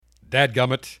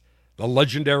Dadgummit, the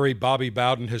legendary Bobby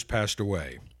Bowden has passed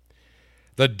away.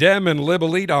 The Dem and Lib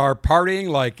Elite are partying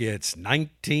like it's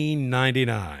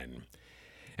 1999.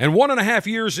 And 1.5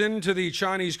 years into the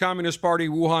Chinese Communist Party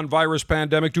Wuhan virus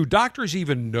pandemic, do doctors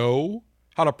even know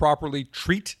how to properly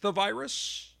treat the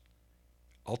virus?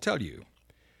 I'll tell you.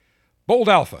 Bold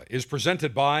Alpha is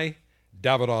presented by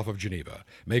Davidoff of Geneva,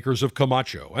 makers of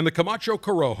Camacho and the Camacho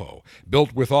Corojo,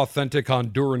 built with authentic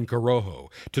Honduran Corojo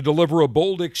to deliver a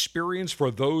bold experience for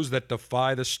those that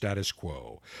defy the status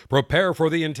quo. Prepare for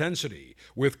the intensity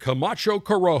with Camacho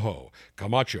Corojo.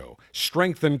 Camacho,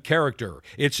 strength and character.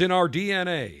 It's in our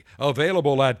DNA.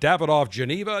 Available at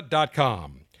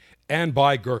DavidoffGeneva.com. And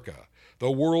by Gurkha, the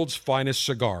world's finest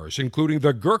cigars, including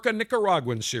the Gurkha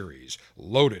Nicaraguan series,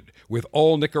 loaded with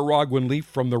all Nicaraguan leaf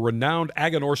from the renowned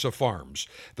Aganorsa Farms.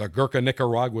 The Gurkha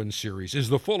Nicaraguan series is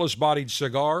the fullest-bodied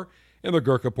cigar in the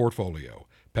Gurkha portfolio.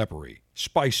 Peppery,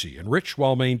 spicy, and rich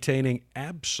while maintaining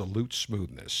absolute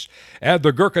smoothness. Add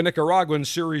the Gurkha Nicaraguan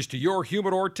series to your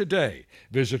humidor today.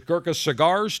 Visit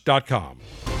GurkhaCigars.com.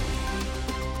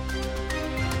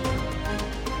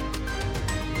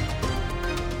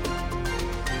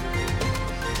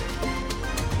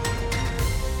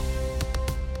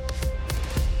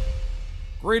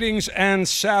 Greetings and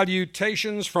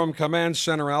salutations from Command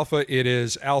Center Alpha. It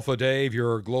is Alpha Dave,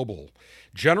 your global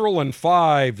general and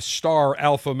 5-star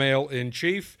alpha male in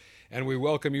chief, and we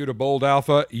welcome you to Bold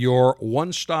Alpha, your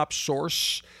one-stop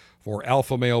source for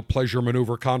alpha male pleasure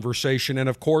maneuver conversation and,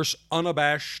 of course,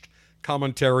 unabashed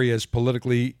commentary, as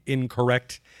politically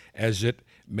incorrect as it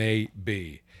may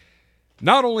be.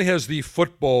 Not only has the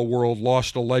football world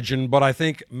lost a legend, but I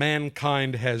think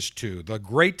mankind has too. The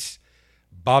great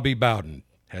Bobby Bowden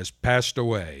has passed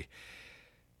away.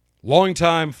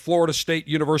 Longtime Florida State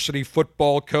University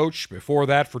football coach. Before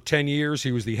that, for 10 years,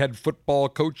 he was the head football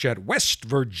coach at West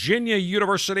Virginia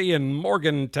University in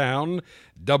Morgantown,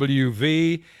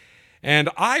 WV. And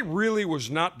I really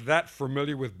was not that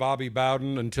familiar with Bobby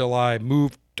Bowden until I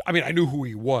moved. I mean, I knew who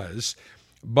he was.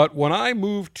 But when I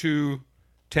moved to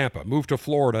Tampa, moved to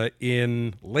Florida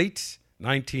in late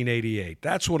 1988,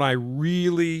 that's when I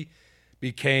really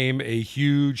became a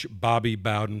huge Bobby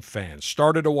Bowden fan.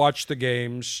 Started to watch the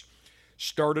games,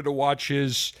 started to watch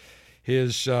his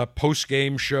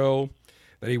post-game show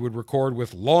that he would record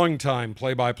with longtime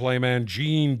play-by-play man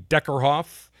Gene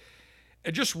Deckerhoff,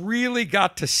 and just really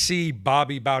got to see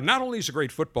Bobby Bowden, not only as a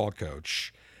great football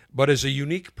coach, but as a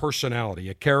unique personality,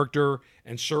 a character,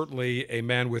 and certainly a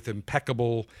man with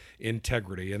impeccable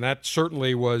integrity. And that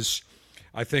certainly was,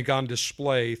 I think, on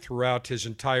display throughout his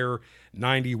entire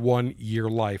 91-year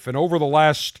life. And over the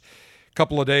last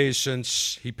couple of days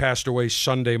since he passed away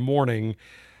Sunday morning,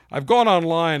 I've gone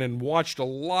online and watched a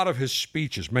lot of his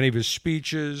speeches, many of his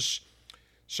speeches,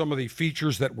 some of the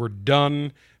features that were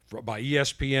done by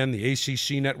ESPN, the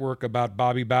ACC network, about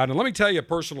Bobby Bowden. And let me tell you a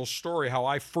personal story how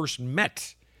I first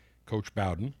met Coach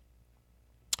Bowden.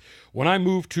 When I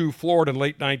moved to Florida in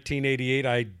late 1988,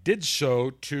 I did so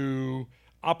to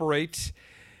operate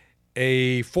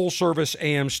a full-service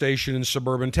AM station in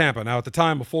suburban Tampa. Now, at the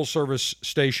time, a full-service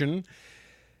station,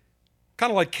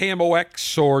 kind of like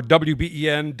KMOX or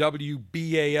WBEN,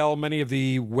 WBAL, many of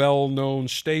the well-known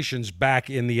stations back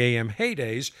in the AM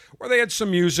heydays, where they had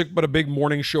some music, but a big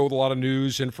morning show with a lot of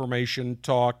news, information,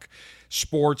 talk,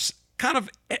 sports, kind of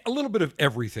a little bit of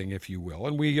everything, if you will.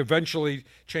 And we eventually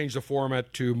changed the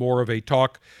format to more of a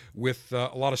talk with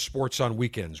a lot of sports on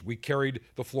weekends. We carried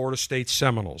the Florida State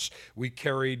Seminoles. We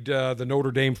carried the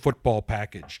Notre Dame football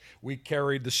package. We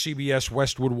carried the CBS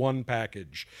Westwood One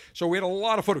package. So we had a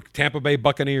lot of football, Tampa Bay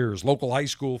Buccaneers, local high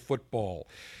school football.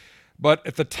 But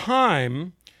at the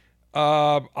time,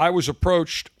 I was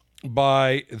approached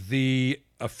by the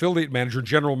affiliate manager,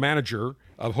 general manager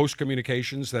of Host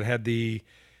Communications that had the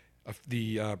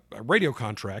radio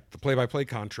contract, the play-by-play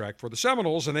contract for the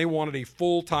Seminoles, and they wanted a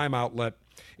full-time outlet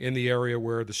in the area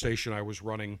where the station I was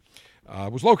running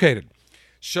was located.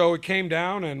 So it came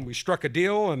down, and we struck a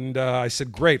deal, and I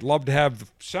said, great, love to have the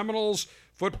Seminoles,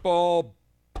 football,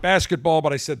 basketball,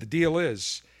 but I said the deal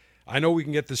is, I know we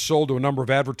can get this sold to a number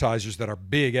of advertisers that are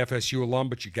big FSU alum,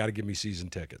 but you got to give me season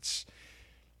tickets.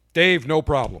 Dave, no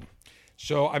problem.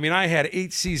 So, I mean, I had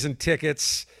 8 season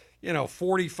tickets,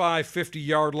 45,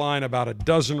 50-yard line, about a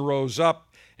dozen rows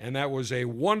up, and that was a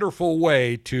wonderful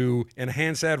way to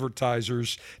enhance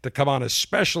advertisers to come on,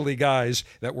 especially guys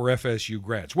that were FSU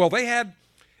grads. Well, they had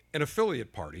an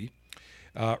affiliate party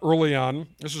early on.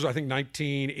 This was, I think,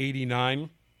 1989,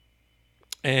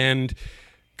 and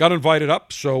got invited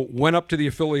up, so went up to the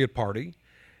affiliate party,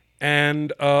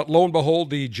 and lo and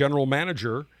behold, the general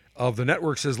manager of the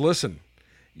network says, listen,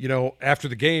 after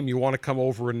the game, you want to come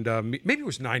over and maybe it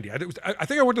was 90. I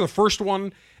think I went to the first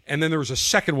one, and then there was a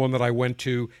second one that I went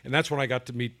to, and that's when I got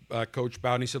to meet Coach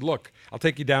Bowden. He said, look, I'll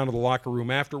take you down to the locker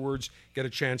room afterwards, get a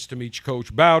chance to meet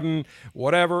Coach Bowden,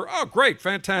 whatever. Oh, great,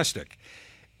 fantastic.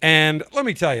 And let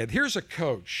me tell you, here's a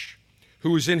coach who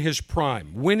was in his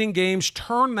prime, winning games,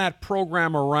 turned that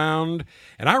program around.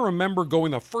 And I remember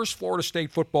going, the first Florida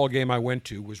State football game I went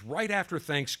to was right after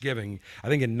Thanksgiving, I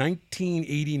think in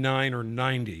 1989 or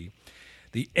 90.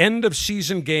 The end of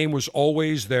season game was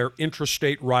always their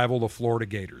intrastate rival, the Florida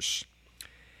Gators.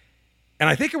 And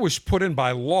I think it was put in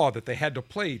by law that they had to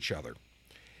play each other.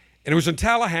 And it was in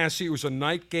Tallahassee. It was a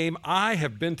night game. I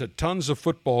have been to tons of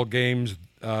football games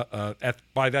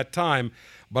by that time,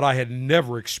 but I had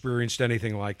never experienced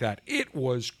anything like that. It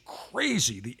was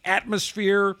crazy. The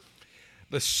atmosphere,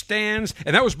 the stands,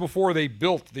 and that was before they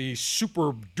built the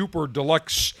super-duper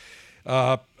deluxe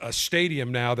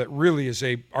stadium now that really is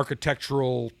a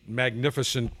architectural,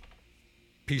 magnificent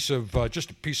piece of, just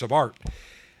a piece of art.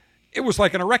 It was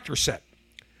like an erector set.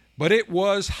 But it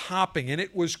was hopping, and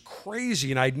it was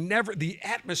crazy, and the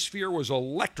atmosphere was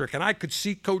electric, and I could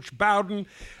see Coach Bowden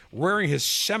wearing his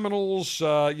Seminoles,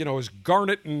 his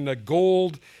garnet and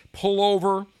gold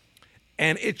pullover,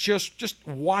 and it just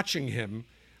watching him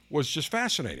was just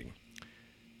fascinating.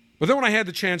 But then when I had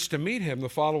the chance to meet him the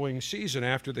following season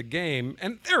after the game,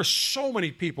 and there are so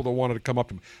many people that wanted to come up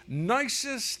to him,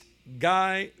 nicest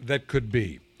guy that could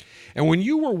be. And when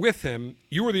you were with him,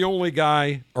 you were the only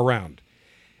guy around.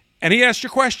 And he asked you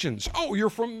questions. Oh,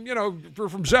 you're from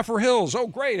Zephyr Hills. Oh,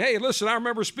 great. Hey, listen, I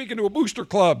remember speaking to a booster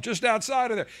club just outside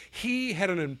of there. He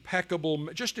had an impeccable,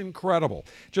 just incredible,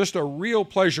 just a real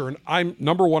pleasure. And I'm,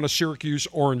 number one, a Syracuse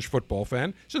Orange football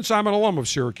fan since I'm an alum of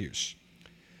Syracuse.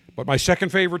 But my second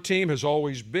favorite team has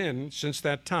always been, since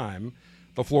that time,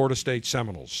 the Florida State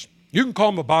Seminoles. You can call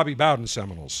them the Bobby Bowden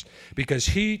Seminoles because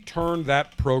he turned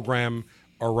that program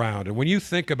around. And when you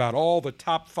think about all the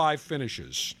top 5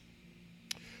 finishes,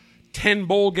 10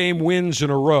 bowl game wins in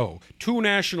a row, 2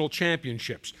 national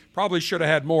championships. Probably should have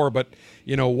had more, but,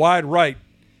 wide right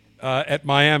at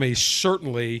Miami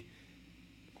certainly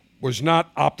was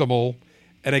not optimal.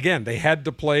 And again, they had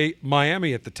to play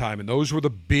Miami at the time, and those were the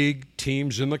big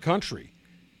teams in the country.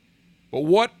 But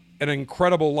what an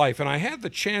incredible life. And I had the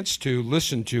chance to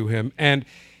listen to him, and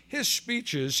his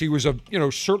speeches, he was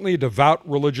certainly a devout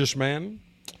religious man,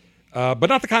 but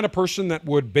not the kind of person that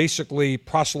would basically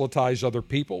proselytize other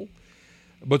people.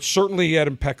 But certainly he had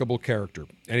impeccable character.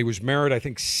 And he was married, I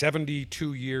think,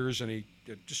 72 years, and he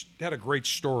just had a great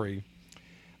story.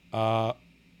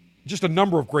 Just a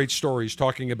number of great stories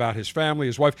talking about his family,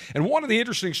 his wife. And one of the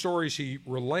interesting stories he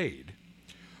relayed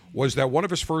was that one of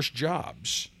his first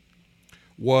jobs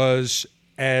was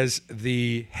as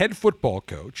the head football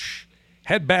coach,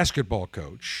 head basketball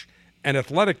coach, and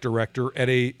athletic director at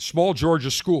a small Georgia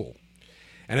school.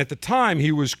 And at the time,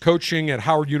 he was coaching at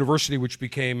Howard University, which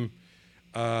became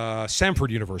Samford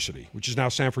University, which is now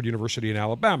Samford University in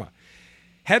Alabama.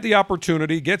 Had the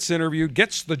opportunity, gets interviewed,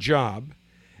 gets the job.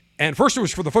 And first it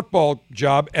was for the football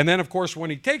job. And then, of course, when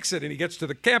he takes it and he gets to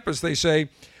the campus, they say,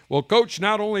 well, coach,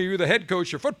 not only are you the head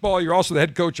coach of football, you're also the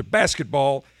head coach of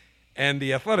basketball and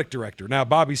the athletic director. Now,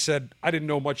 Bobby said, I didn't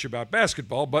know much about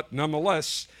basketball, but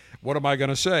nonetheless, what am I going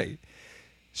to say?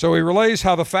 So he relays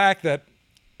how the fact that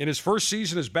in his first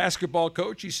season as basketball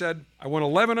coach, he said, I went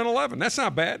 11-11. That's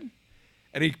not bad.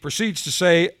 And he proceeds to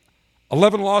say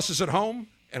 11 losses at home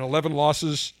and 11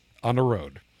 losses on the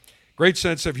road. Great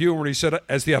sense of humor. He said,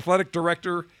 as the athletic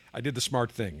director, I did the smart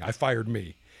thing. I fired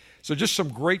me. So just some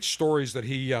great stories that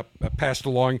he passed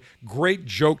along. Great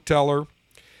joke teller.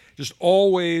 Just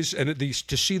always, and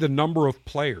to see the number of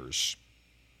players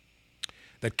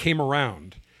that came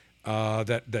around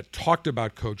that talked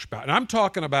about Coach Bowden. And I'm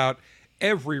talking about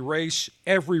every race,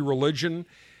 every religion.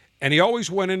 And he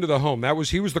always went into the home.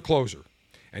 He was the closer.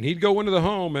 And he'd go into the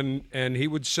home and he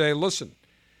would say, listen,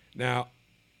 now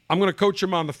I'm going to coach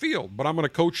him on the field, but I'm going to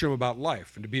coach him about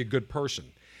life and to be a good person.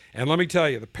 And let me tell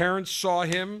you, the parents saw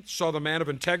the man of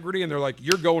integrity, and they're like,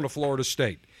 you're going to Florida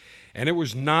State. And it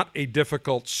was not a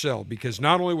difficult sell because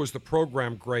not only was the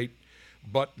program great,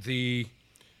 but the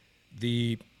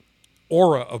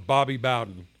aura of Bobby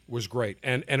Bowden was great.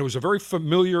 And it was a very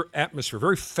familiar atmosphere,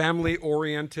 very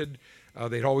family-oriented.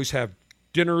 They'd always have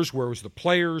dinners where it was the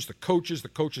players, the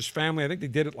coach's family. I think they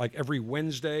did it like every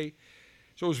Wednesday.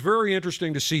 So it was very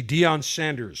interesting to see Deion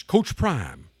Sanders, Coach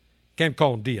Prime. Can't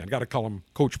call him Deion, got to call him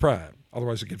Coach Prime.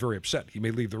 Otherwise, I get very upset. He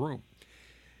may leave the room.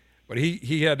 But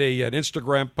he had an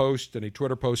Instagram post and a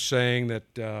Twitter post saying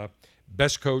that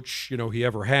best coach he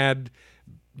ever had,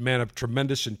 man of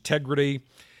tremendous integrity.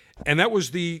 And that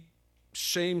was the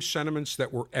same sentiments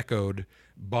that were echoed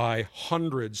by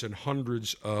hundreds and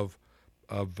hundreds of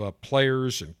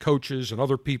players and coaches and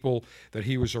other people that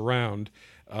he was around.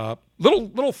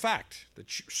 Little fact that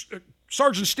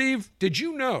Sergeant Steve, did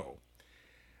you know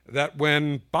that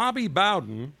when Bobby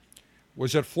Bowden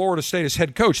was at Florida State as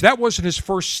head coach, that wasn't his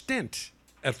first stint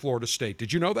at Florida State?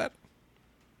 Did you know that?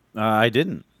 I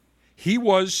didn't. He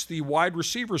was the wide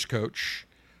receivers coach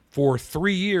for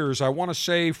 3 years. I want to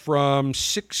say from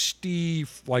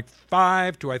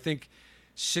 65 to I think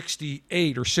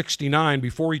 68 or 69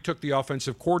 before he took the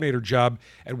offensive coordinator job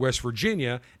at West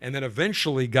Virginia, and then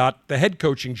eventually got the head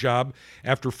coaching job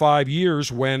after 5 years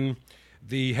when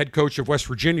the head coach of West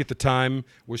Virginia at the time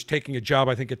was taking a job,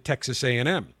 I think, at Texas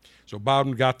A&M. So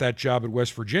Bowden got that job at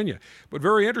West Virginia. But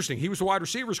very interesting. He was the wide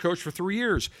receivers coach for 3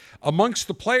 years. Amongst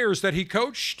the players that he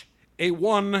coached, a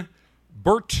one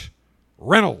Burt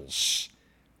Reynolds.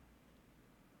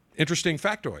 Interesting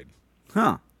factoid.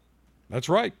 Huh. That's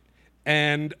right.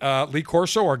 And Lee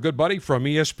Corso, our good buddy from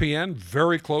ESPN,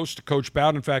 very close to Coach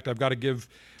Bowden. In fact, I've got to give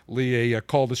Lee a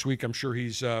call this week. I'm sure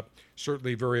he's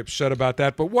certainly very upset about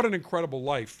that. But what an incredible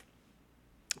life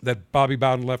that Bobby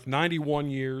Bowden left, 91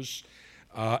 years.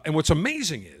 And what's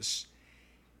amazing is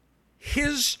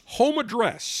his home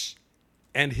address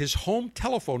and his home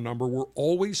telephone number were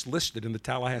always listed in the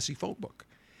Tallahassee phone book.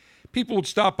 People would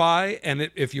stop by, and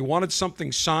if you wanted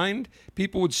something signed,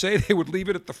 people would say they would leave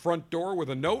it at the front door with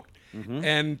a note,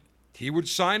 and he would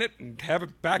sign it and have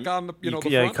it back on the the front.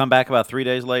 You come back about 3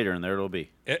 days later, and there it'll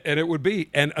be. And it would be.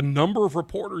 And a number of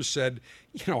reporters said,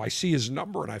 I see his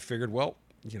number, and I figured, well,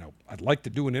 I'd like to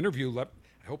do an interview.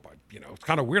 I hope it's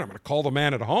kind of weird. I'm going to call the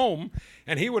man at home,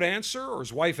 and he would answer, or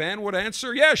his wife Ann would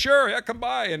answer. Yeah, sure, yeah, come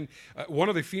by. And one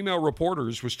of the female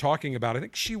reporters was talking about, I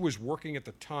think she was working at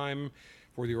the time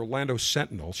for the Orlando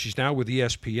Sentinel. She's now with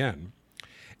ESPN,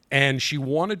 and she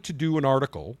wanted to do an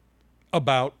article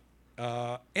about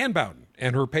Ann Bowden,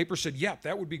 and her paper said, yeah,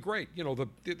 that would be great.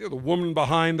 The woman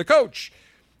behind the coach.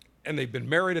 And they've been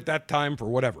married at that time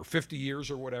for 50 years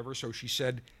or whatever. So she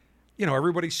said,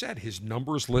 everybody said his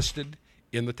number is listed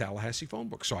in the Tallahassee phone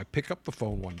book. So I pick up the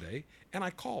phone one day and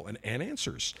I call, and Ann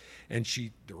answers. And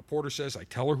the reporter says, I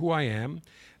tell her who I am,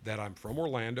 that I'm from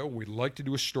Orlando. We'd like to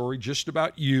do a story just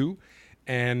about you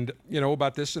and,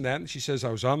 about this and that. And she says, I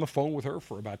was on the phone with her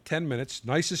for about 10 minutes,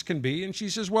 nice as can be. And she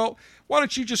says, well, why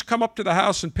don't you just come up to the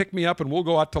house and pick me up, and we'll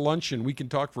go out to lunch and we can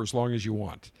talk for as long as you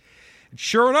want. And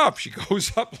sure enough, she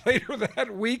goes up later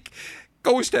that week,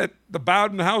 goes to the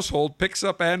Bowden household, picks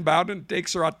up Ann Bowden,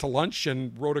 takes her out to lunch,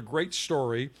 and wrote a great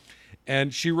story.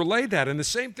 And she relayed that. And the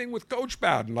same thing with Coach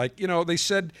Bowden. Like, they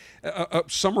said,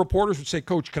 some reporters would say,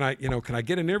 Coach, can I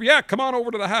get an interview? Yeah, come on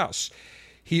over to the house.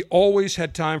 He always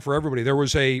had time for everybody. There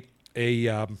was a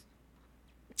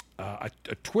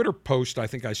Twitter post I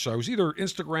think I saw. It was either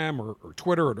Instagram or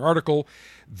Twitter, an article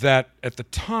that at the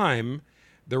time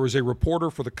there was a reporter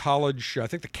for the college, I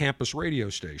think the campus radio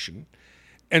station.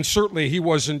 And certainly he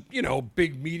wasn't,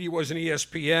 big media, wasn't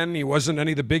ESPN. He wasn't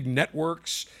any of the big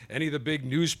networks, any of the big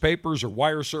newspapers or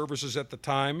wire services at the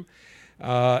time.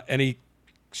 And he,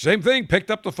 same thing,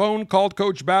 picked up the phone, called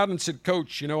Coach Bowden and said,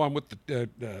 Coach, I'm with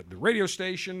the radio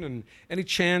station, and any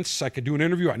chance I could do an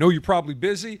interview? I know you're probably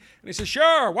busy. And he said,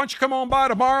 sure, why don't you come on by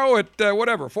tomorrow at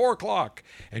 4 o'clock?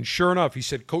 And sure enough, he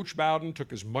said Coach Bowden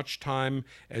took as much time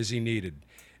as he needed.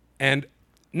 And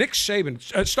Nick Saban,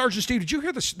 Sergeant Steve, did you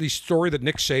hear the story that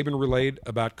Nick Saban relayed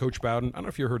about Coach Bowden? I don't know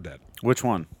if you heard that. Which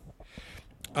one?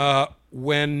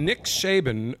 When Nick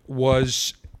Saban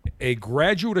was a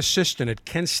graduate assistant at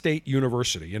Kent State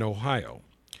University in Ohio,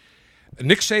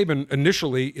 Nick Saban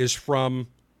initially is from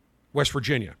West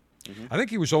Virginia. Mm-hmm. I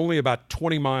think he was only about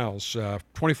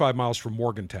 25 miles from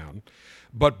Morgantown.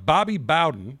 But Bobby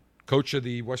Bowden, coach of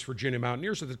the West Virginia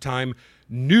Mountaineers at the time,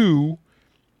 knew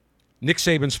Nick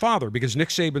Saban's father, because Nick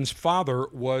Saban's father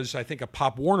was, I think, a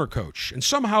Pop Warner coach. And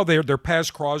somehow their paths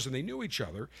crossed and they knew each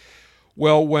other.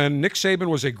 Well, when Nick Saban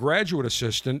was a graduate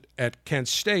assistant at Kent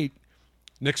State,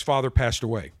 Nick's father passed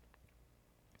away.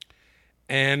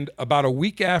 And about a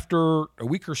week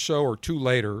or so or two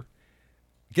later,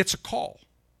 gets a call.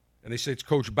 And they say, it's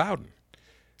Coach Bowden.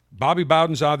 Bobby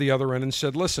Bowden's on the other end and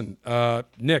said, listen,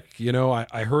 Nick,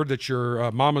 I heard that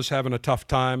your mama's having a tough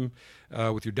time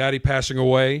with your daddy passing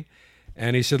away.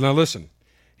 And he said, now listen,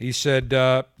 he said,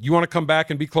 you want to come back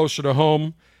and be closer to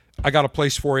home? I got a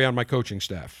place for you on my coaching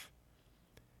staff.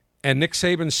 And Nick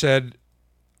Saban said,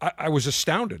 I was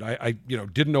astounded. I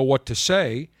didn't know what to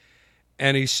say.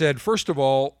 And he said, first of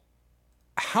all,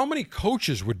 how many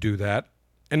coaches would do that?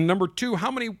 And number two,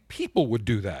 how many people would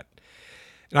do that?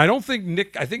 And I think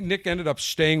Nick ended up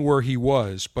staying where he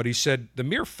was, but he said the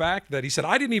mere fact that he said,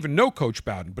 I didn't even know Coach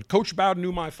Bowden, but Coach Bowden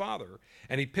knew my father.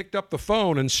 And he picked up the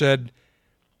phone and said,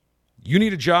 you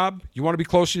need a job? You want to be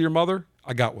closer to your mother?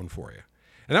 I got one for you.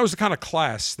 And that was the kind of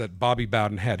class that Bobby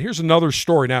Bowden had. Here's another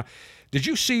story. Now, did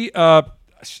you see, I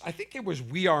think it was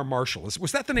We Are Marshall.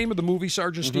 Was that the name of the movie,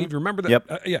 Sergeant Steve? You remember that?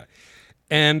 Yep. Yeah.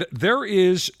 And there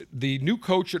is the new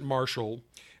coach at Marshall.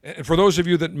 And for those of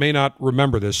you that may not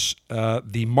remember this,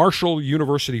 the Marshall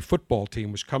University football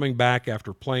team was coming back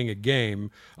after playing a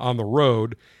game on the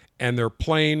road, and their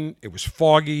plane, it was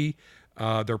foggy,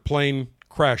 their plane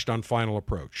crashed on final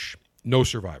approach. No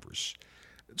survivors.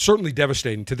 Certainly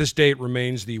devastating. To this day, it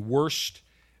remains the worst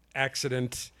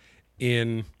accident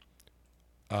in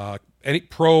any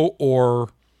pro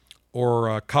or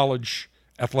college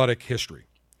athletic history.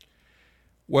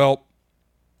 Well,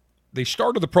 they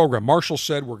started the program. Marshall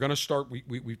said, we're going to start,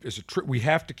 we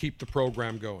have to keep the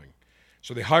program going.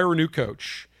 So they hire a new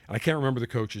coach, and I can't remember the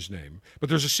coach's name, but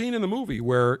there's a scene in the movie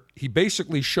where he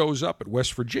basically shows up at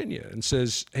West Virginia and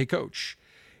says, hey, Coach,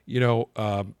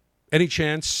 any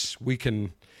chance we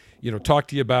can, talk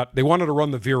to you about, they wanted to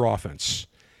run the Veer offense.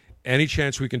 Any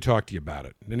chance we can talk to you about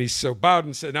it? And so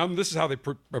Bowden said, now this is how they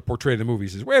portray the movie. He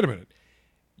says, wait a minute.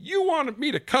 You want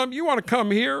me to come? You want to come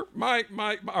here,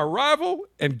 our rival,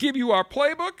 and give you our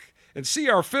playbook and see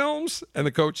our films? And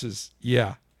the coach says,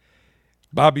 yeah.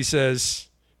 Bobby says,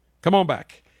 come on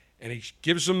back. And he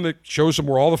shows them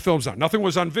where all the films are. Nothing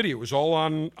was on video. It was all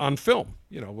on film,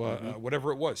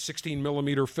 whatever it was, 16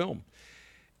 millimeter film.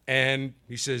 And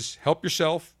he says, help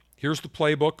yourself. Here's the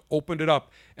playbook. Opened it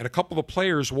up. And a couple of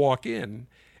players walk in,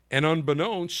 and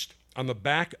unbeknownst, on the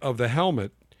back of the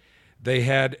helmet, they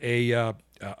had a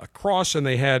cross, and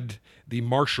they had the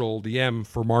Marshall, the M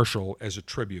for Marshall, as a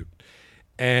tribute.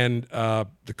 And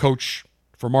the coach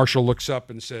for Marshall looks up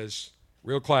and says,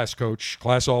 real class, Coach,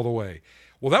 class all the way.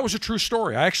 Well, that was a true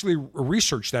story. I actually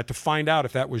researched that to find out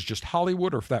if that was just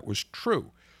Hollywood or if that was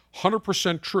true.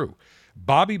 100% true.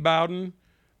 Bobby Bowden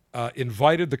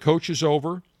invited the coaches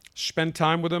over, spent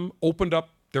time with them, opened up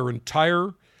their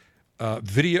entire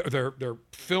video, their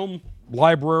film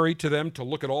library to them to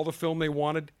look at all the film they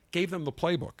wanted, gave them the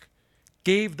playbook,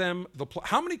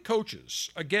 how many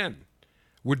coaches, again,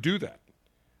 would do that?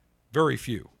 Very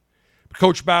few.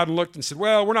 Coach Bowden looked and said,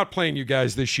 well, we're not playing you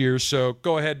guys this year, so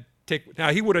go ahead.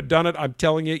 Now, he would have done it, I'm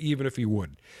telling you, even if he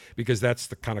would, because that's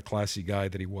the kind of classy guy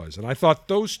that he was. And I thought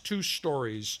those two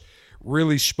stories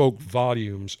really spoke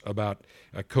volumes about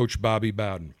Coach Bobby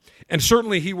Bowden. And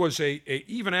certainly he was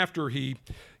even after he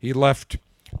left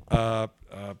the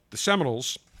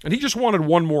Seminoles, and he just wanted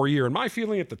one more year. And my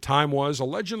feeling at the time was, a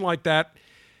legend like that,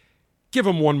 give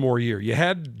him one more year. You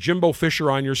had Jimbo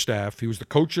Fisher on your staff. He was the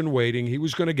coach in waiting. He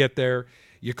was going to get there.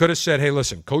 You could have said, hey,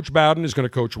 listen, Coach Bowden is going to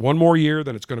coach one more year,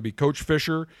 then it's going to be Coach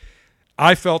Fisher.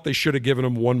 I felt they should have given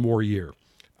him one more year.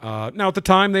 Now, at the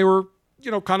time, they were,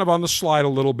 kind of on the slide a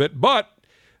little bit, but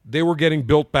they were getting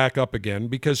built back up again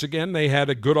because, again, they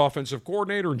had a good offensive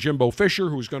coordinator in Jimbo Fisher,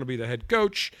 who was going to be the head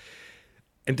coach.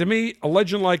 And to me, a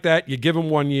legend like that, you give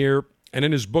him 1 year, and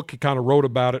in his book, he kind of wrote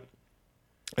about it.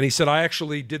 And he said, I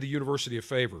actually did the university a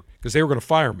favor because they were going to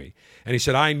fire me. And he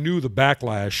said, I knew the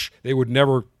backlash. They would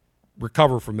never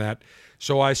recover from that.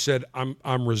 So I said,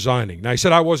 I'm resigning. Now, he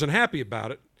said I wasn't happy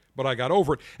about it, but I got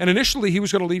over it. And initially, he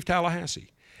was going to leave Tallahassee.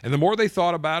 And the more they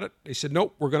thought about it, they said,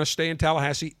 nope, we're going to stay in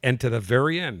Tallahassee. And to the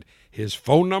very end, his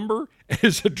phone number and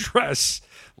his address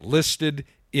listed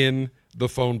in the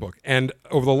phone book. And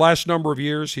over the last number of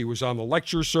years, he was on the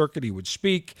lecture circuit. He would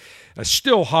speak,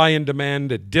 still high in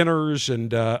demand at dinners.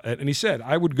 And he said,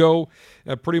 I would go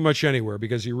pretty much anywhere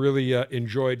because he really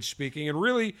enjoyed speaking. And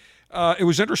really, it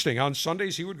was interesting. On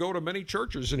Sundays, he would go to many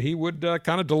churches and he would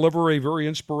kind of deliver a very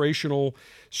inspirational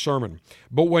sermon.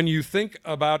 But when you think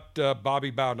about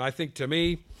Bobby Bowden, I think to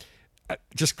me,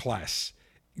 just class.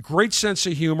 Great sense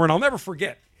of humor. And I'll never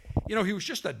forget, he was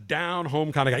just a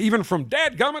down-home kind of guy. Even from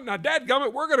dadgummit. Now,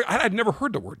 dadgummit, I'd never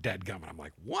heard the word dadgummit. I'm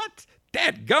like, what?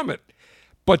 Dadgummit.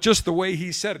 But just the way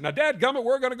he said it. Now, dadgummit,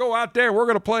 we're going to go out there. We're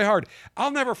going to play hard.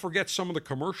 I'll never forget some of the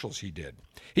commercials he did.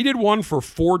 He did one for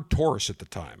Ford Taurus at the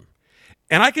time.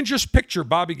 And I can just picture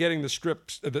Bobby getting the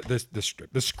script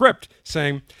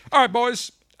saying, all right,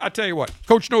 boys, I tell you what,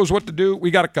 Coach knows what to do.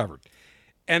 We got it covered.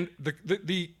 And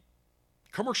the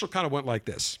commercial kind of went like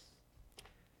this.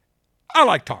 I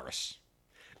like Taurus.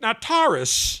 Now,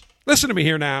 Taurus, listen to me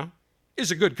here now, is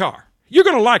a good car. You're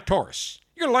going to like Taurus.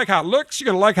 You're going to like how it looks. You're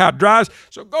going to like how it drives.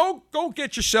 So go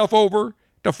get yourself over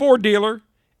to Ford dealer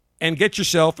and get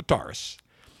yourself a Taurus.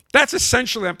 That's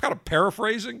essentially, I'm kind of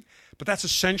paraphrasing, but that's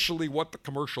essentially what the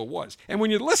commercial was. And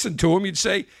when you listen to him, you'd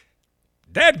say,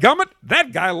 dadgummit,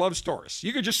 that guy loves Taurus.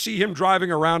 You could just see him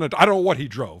driving around. I don't know what he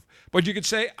drove, but you could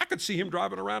say, I could see him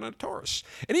driving around in a Taurus.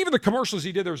 And even the commercials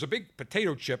he did, there was a big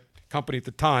potato chip company at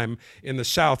the time in the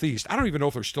Southeast. I don't even know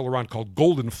if they're still around, called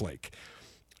Golden Flake.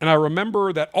 And I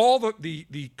remember that all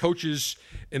the coaches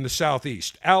in the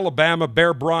Southeast, Alabama,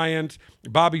 Bear Bryant,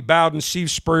 Bobby Bowden,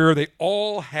 Steve Spurrier, they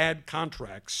all had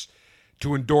contracts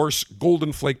to endorse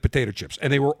Golden Flake potato chips.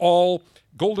 And they were all,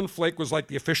 Golden Flake was like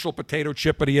the official potato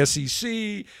chip of the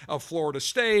SEC, of Florida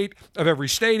State, of every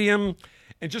stadium.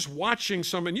 And just watching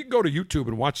some, and you can go to YouTube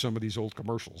and watch some of these old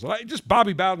commercials. And just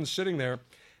Bobby Bowden sitting there.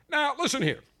 Now, listen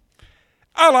here.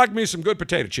 I like me some good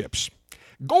potato chips.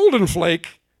 Golden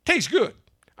Flake tastes good.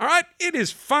 All right? It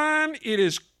is fine. It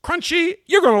is crunchy.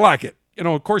 You're going to like it. You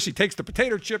know, of course, he takes the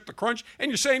potato chip, the crunch, and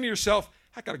you're saying to yourself,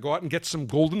 I got to go out and get some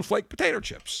Golden Flake potato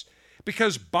chips.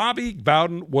 Because Bobby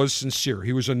Bowden was sincere.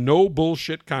 He was a no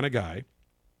bullshit kind of guy.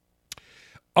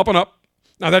 Up and up.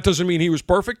 Now, that doesn't mean he was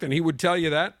perfect, and he would tell you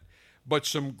that. But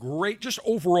some great, just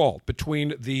overall,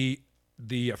 between the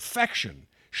affection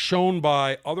shown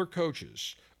by other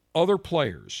coaches, other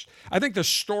players. I think the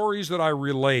stories that I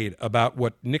relayed about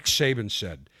what Nick Saban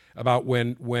said, about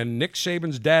when Nick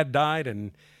Saban's dad died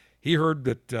and he heard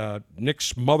that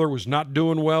Nick's mother was not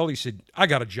doing well, he said, I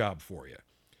got a job for you.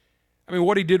 I mean,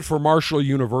 what he did for Marshall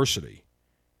University,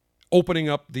 opening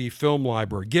up the film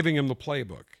library, giving him the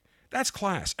playbook, that's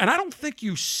class. And I don't think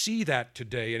you see that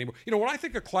today anymore. You know, when I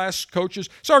think of class coaches,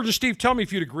 Sergeant Steve, tell me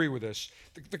if you'd agree with this.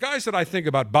 The guys that I think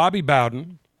about, Bobby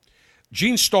Bowden,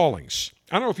 Gene Stallings.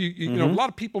 I don't know if you know, a lot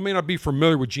of people may not be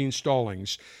familiar with Gene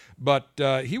Stallings, but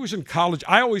he was in college.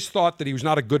 I always thought that he was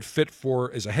not a good fit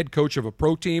as a head coach of a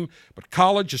pro team, but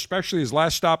college, especially his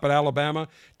last stop at Alabama,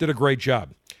 did a great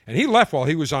job. And he left while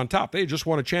he was on top. They had just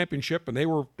won a championship, and they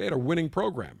had a winning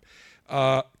program.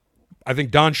 I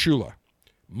think Don Shula,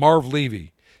 Marv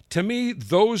Levy. To me,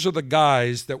 those are the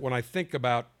guys that when I think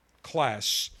about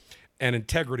class and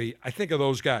integrity, I think of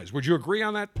those guys. Would you agree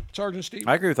on that, Sergeant Steve?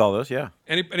 I agree with all those, yeah.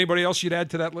 Anybody else you'd add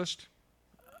to that list?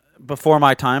 Before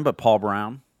my time, but Paul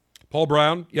Brown. Paul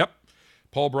Brown, yep.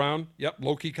 Paul Brown, yep,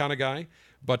 low-key kind of guy,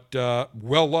 but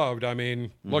well-loved. I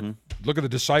mean, look at the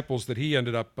disciples that he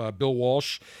ended up, Bill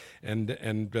Walsh, and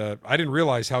I didn't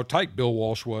realize how tight Bill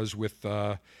Walsh was with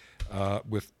Paul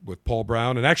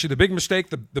Brown. And actually the big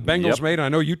mistake the Bengals made, and I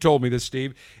know you told me this,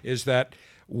 Steve, is that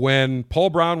when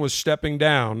Paul Brown was stepping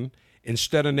down,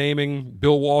 instead of naming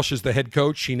Bill Walsh as the head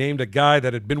coach, he named a guy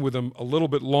that had been with him a little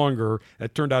bit longer.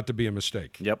 That turned out to be a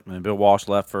mistake. Yep, and Bill Walsh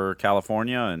left for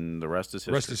California, and the rest is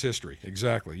history. The rest is history,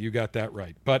 exactly. You got that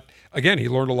right. But, again, he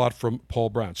learned a lot from Paul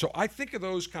Brown. So I think of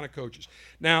those kind of coaches.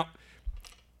 Now,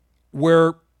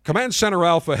 where Command Center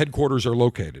Alpha headquarters are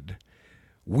located,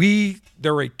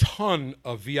 there are a ton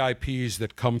of VIPs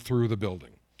that come through the building.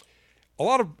 A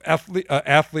lot of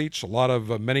athletes, a lot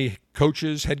of many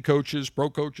coaches, head coaches, pro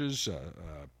coaches,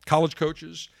 college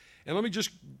coaches. And let me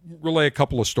just relay a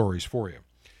couple of stories for you.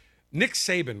 Nick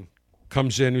Saban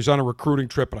comes in, who's on a recruiting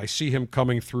trip, and I see him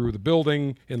coming through the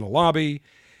building in the lobby.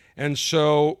 And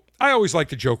so I always like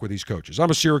to joke with these coaches. I'm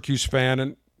a Syracuse fan,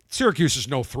 and Syracuse is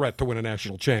no threat to win a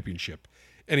national championship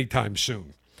anytime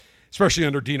soon, especially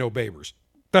under Dino Babers.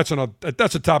 That's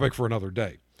a topic for another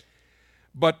day.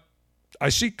 But I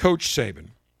see Coach Saban,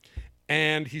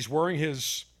 and he's wearing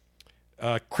his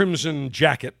crimson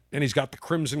jacket, and he's got the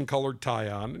crimson-colored tie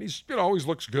on, and he's always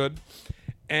looks good.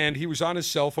 And he was on his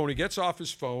cell phone. He gets off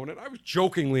his phone, and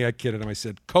I kidded him. I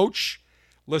said, Coach,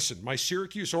 listen, my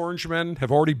Syracuse Orangemen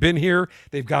have already been here.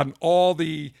 They've gotten all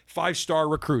the 5-star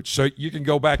recruits, so you can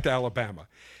go back to Alabama.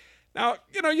 Now,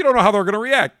 you don't know how they're going to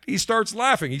react. He starts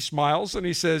laughing. He smiles, and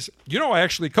he says, I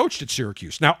actually coached at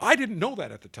Syracuse. Now, I didn't know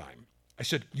that at the time. I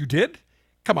said, you did?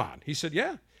 Come on. He said,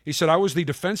 yeah. He said, I was the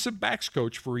defensive backs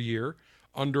coach for a year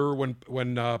under when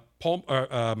Paul,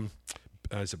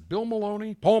 is it Bill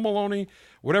Maloney? Paul Maloney,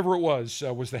 whatever it was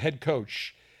the head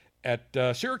coach at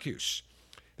Syracuse.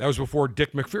 That was before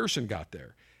Dick McPherson got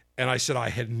there. And I said, I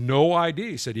had no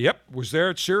idea. He said, yep, was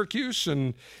there at Syracuse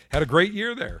and had a great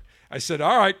year there. I said,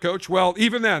 all right, Coach. Well,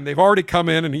 even then, they've already come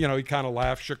in, and, he kind of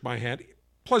laughed, shook my hand.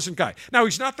 Pleasant guy. Now,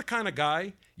 he's not the kind of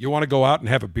guy you want to go out and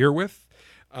have a beer with.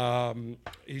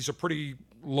 He's a pretty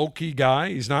low-key guy.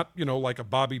 He's not, like a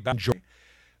Bobby Bowden.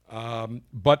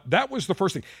 But that was the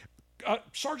first thing.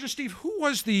 Sergeant Steve, who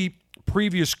was the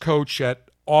previous coach at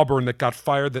Auburn that got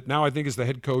fired that now I think is the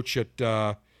head coach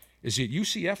at, is he at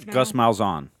UCF now? Gus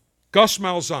Malzahn. Gus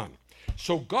Malzahn.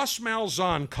 So Gus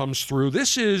Malzahn comes through.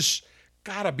 This is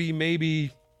got to be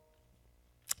maybe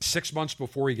 6 months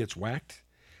before he gets whacked.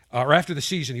 Or after the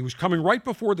season. He was coming right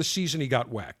before the season he got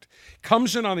whacked.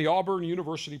 Comes in on the Auburn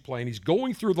University plane. He's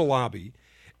going through the lobby,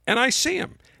 And I see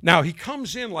him. Now, he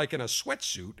comes in like in a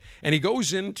sweatsuit, and he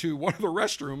goes into one of the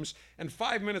restrooms, and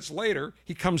 5 minutes later,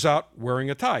 he comes out wearing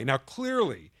a tie. Now,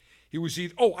 clearly, he was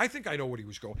either, I think I know what he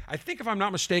was going. I think, if I'm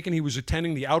not mistaken, he was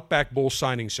attending the Outback Bowl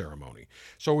signing ceremony.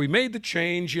 So we made the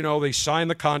change. They sign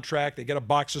the contract. They get a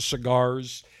box of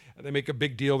cigars. They make a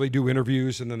big deal. They do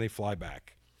interviews, and then they fly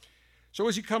back. So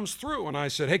as he comes through, and I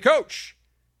said, hey, Coach,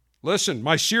 listen,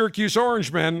 my Syracuse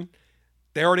Orangemen,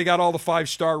 they already got all the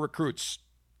 5-star recruits.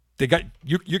 They got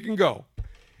you can go.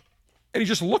 And he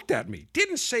just looked at me.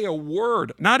 Didn't say a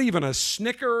word, not even a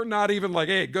snicker, not even like,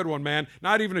 hey, good one, man.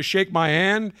 Not even a shake my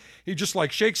hand. He just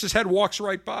like shakes his head, walks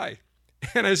right by.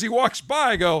 And as he walks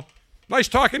by, I go, nice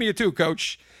talking to you too,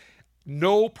 Coach.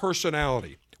 No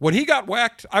personality. When he got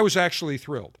whacked, I was actually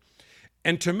thrilled.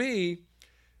 And to me,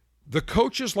 the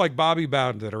coaches like Bobby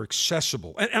Bowden that are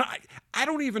accessible, and I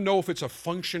don't even know if it's a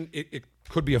function, it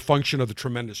could be a function of the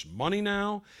tremendous money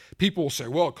now. People will say,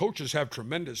 well, coaches have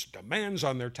tremendous demands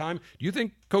on their time. Do you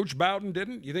think Coach Bowden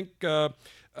didn't? You think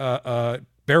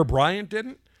Bear Bryant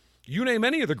didn't? You name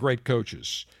any of the great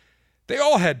coaches. They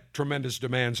all had tremendous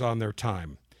demands on their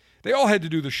time. They all had to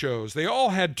do the shows. They all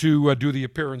had to do the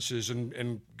appearances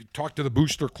and talk to the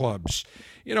booster clubs.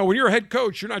 When you're a head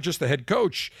coach, you're not just the head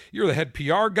coach. You're the head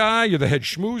PR guy. You're the head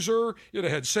schmoozer. You're the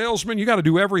head salesman. You got to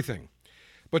do everything.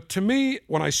 But to me,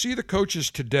 when I see the coaches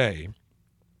today,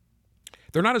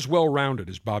 they're not as well-rounded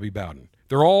as Bobby Bowden.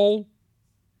 They're all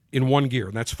in one gear,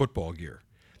 and that's football gear.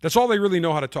 That's all they really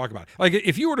know how to talk about. Like,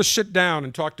 if you were to sit down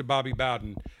and talk to Bobby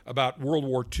Bowden about World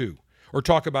War II, or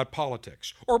talk about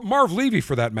politics, or Marv Levy,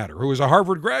 for that matter, who is a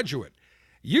Harvard graduate,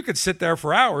 you could sit there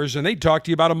for hours, and they'd talk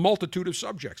to you about a multitude of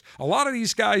subjects. A lot of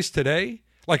these guys today,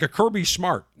 like a Kirby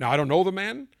Smart, now I don't know the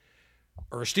man,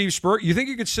 or a Steve Spurrier, you think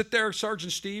you could sit there,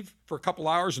 Sergeant Steve, for a couple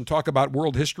hours and talk about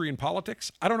world history and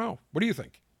politics? I don't know. What do you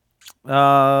think?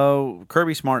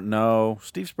 Kirby Smart, no.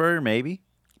 Steve Spurrier, maybe.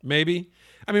 Maybe.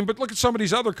 I mean, but look at some of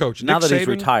these other coaches. Now Nick that Saban, he's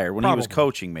retired. When probably. he was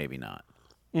coaching, maybe not.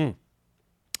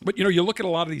 But, you look at a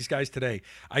lot of these guys today,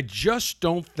 I just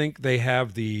don't think they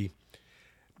have the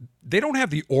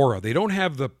aura. They don't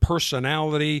have the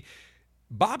personality.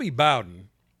 Bobby Bowden,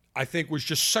 I think, was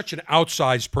just such an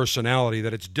outsized personality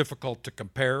that it's difficult to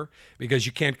compare because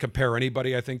you can't compare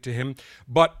anybody, I think, to him.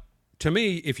 But to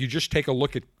me, if you just take a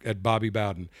look at Bobby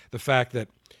Bowden, the fact that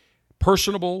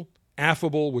personable,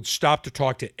 affable, would stop to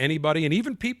talk to anybody, and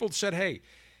even people said, hey,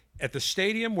 at the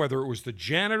stadium, whether it was the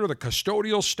janitor, the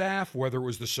custodial staff, whether it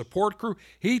was the support crew,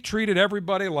 he treated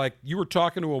everybody like you were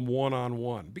talking to him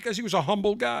one-on-one because he was a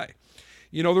humble guy.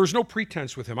 There was no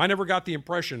pretense with him. I never got the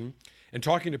impression, and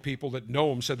talking to people that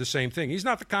know him said the same thing. He's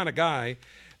not the kind of guy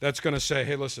that's going to say,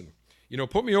 hey, listen,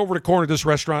 put me over the corner of this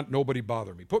restaurant, nobody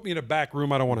bother me. Put me in a back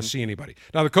room, I don't want to see anybody.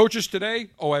 Now, the coaches today,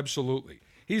 absolutely.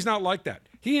 He's not like that.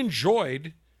 He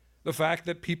enjoyed the fact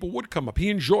that people would come up. He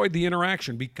enjoyed the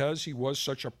interaction because he was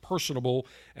such a personable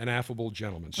and affable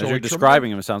gentleman. So, as you're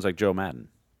describing him, it sounds like Joe Madden,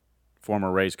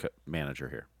 former Rays manager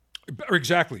here.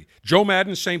 Exactly. Joe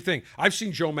Madden, same thing. I've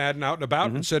seen Joe Madden out and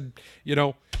about and said,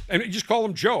 and you just call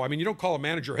him Joe. I mean, you don't call a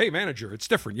manager, hey, manager. It's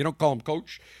different. You don't call him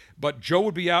coach. But Joe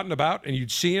would be out and about, and you'd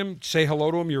see him, say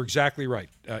hello to him. You're exactly right.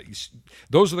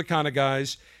 Those are the kind of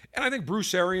guys. And I think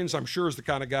Bruce Arians, I'm sure, is the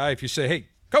kind of guy, if you say, hey,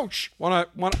 coach, want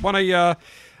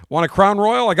a Crown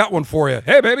Royal? I got one for you.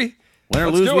 Hey, baby. Win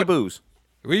or lose, we booze.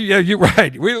 You're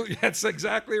right. That's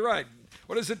exactly right.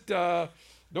 What is it?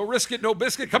 No risk it, no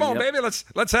biscuit. Come on, baby.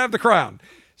 Let's have the crown.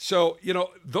 So,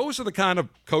 those are the kind of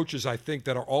coaches I think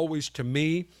that are always, to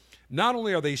me, not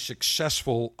only are they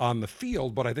successful on the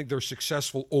field, but I think they're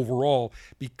successful overall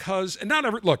because, and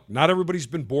not everybody's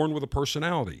been born with a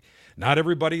personality. Not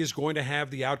everybody is going to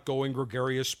have the outgoing,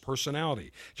 gregarious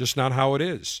personality. Just not how it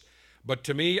is. But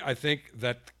to me, I think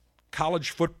that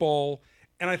college football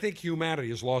and I think humanity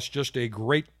has lost just a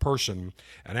great person,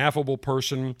 an affable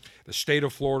person. The state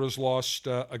of Florida's lost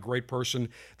a great person.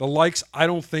 The likes I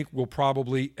don't think we'll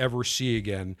probably ever see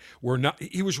again.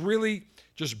 He was really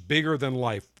just bigger than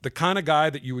life. The kind of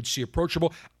guy that you would see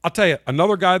approachable. I'll tell you,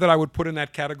 another guy that I would put in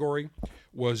that category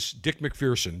was Dick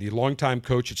McPherson, the longtime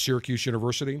coach at Syracuse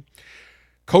University.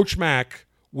 Coach Mack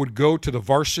would go to the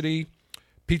Varsity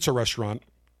Pizza restaurant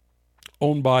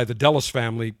owned by the Dellis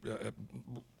family.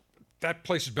 That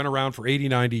place has been around for 80,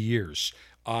 90 years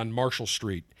on Marshall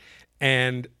Street.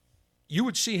 And you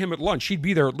would see him at lunch. He'd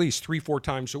be there at least 3-4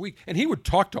 times a week. And he would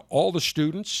talk to all the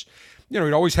students. He'd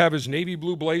always have his navy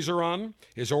blue blazer on,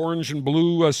 his orange and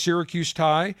blue Syracuse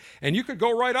tie. And you could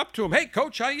go right up to him. Hey,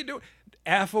 coach, how you doing?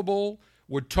 Affable,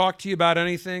 would talk to you about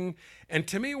anything. And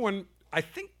to me, I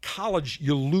think college,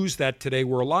 you lose that today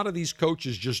where a lot of these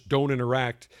coaches just don't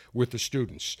interact with the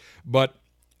students. But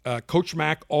Coach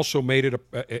Mack also made it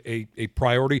a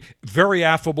priority. Very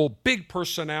affable, big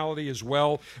personality as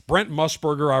well. Brent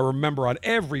Musburger, I remember on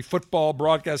every football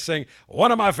broadcast saying,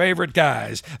 one of my favorite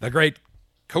guys, the great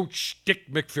Coach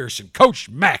Dick McPherson, Coach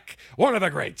Mack, one of the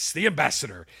greats, the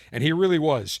ambassador. And he really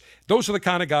was. Those are the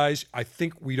kind of guys I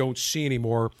think we don't see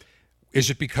anymore. Is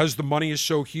it because the money is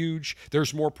so huge,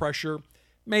 there's more pressure?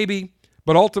 Maybe.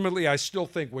 But ultimately, I still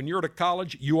think when you're at a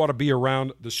college, you ought to be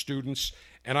around the students.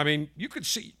 And, I mean, you could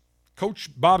see Coach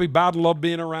Bobby Bowden loved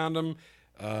being around him.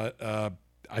 I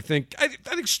think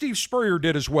Steve Spurrier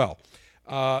did as well.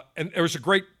 And there was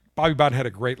Bobby Bowden had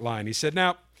a great line. He said,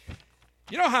 now,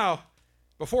 you know how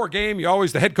before a game,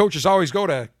 the head coaches always go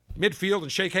to midfield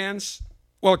and shake hands?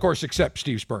 Well, of course, except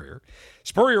Steve Spurrier.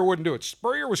 Spurrier wouldn't do it.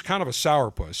 Spurrier was kind of a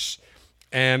sourpuss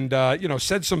and,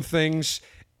 said some things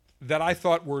that I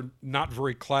thought were not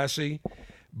very classy,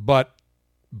 but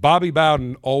Bobby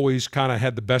Bowden always kind of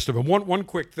had the best of him. One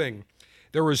quick thing.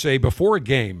 There was before a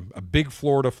game, a big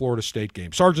Florida State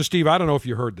game. Sergeant Steve, I don't know if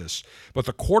you heard this, but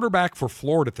the quarterback for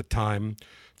Florida at the time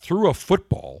threw a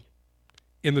football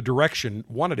in the direction,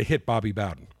 wanted to hit Bobby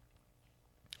Bowden.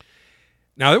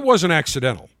 Now, it wasn't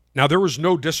accidental. Now, there was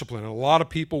no discipline, and a lot of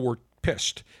people were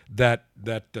pissed that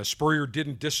Spurrier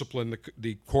didn't discipline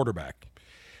the quarterback.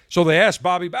 So they asked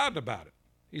Bobby Bowden about it.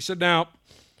 He said, now,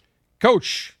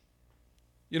 Coach,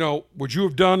 would you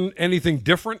have done anything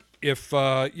different if,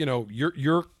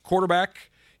 your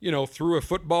quarterback, threw a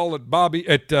football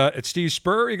at Steve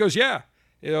Spurrier? He goes, yeah.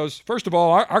 He goes, first of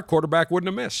all, our quarterback wouldn't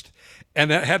have missed. And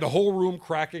that had the whole room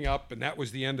cracking up, and that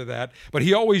was the end of that. But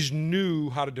he always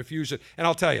knew how to diffuse it. And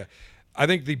I'll tell you, I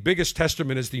think the biggest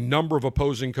testament is the number of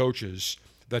opposing coaches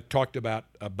that talked about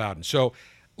Bowden. So,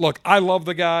 look, I love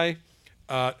the guy.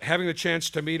 Having the chance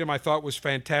to meet him, I thought was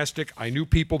fantastic. I knew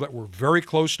people that were very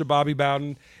close to Bobby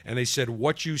Bowden, and they said,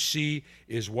 what you see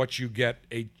is what you get.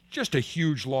 Just a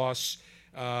huge loss.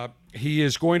 He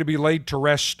is going to be laid to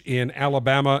rest in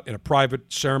Alabama in a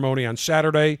private ceremony on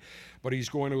Saturday, but he's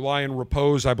going to lie in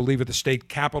repose, I believe, at the state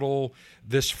capitol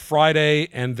this Friday,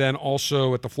 and then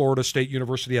also at the Florida State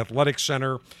University Athletic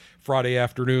Center Friday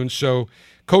afternoon. So,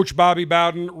 Coach Bobby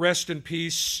Bowden, rest in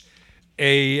peace.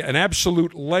 An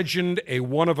absolute legend, a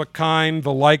one-of-a-kind,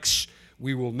 the likes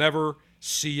we will never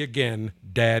see again,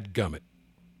 dadgummit.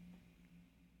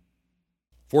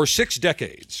 For 6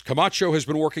 decades, Camacho has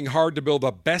been working hard to build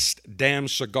the best damn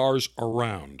cigars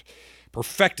around,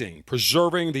 perfecting,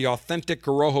 preserving the authentic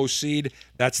Corojo seed.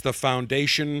 That's the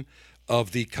foundation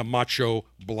of the Camacho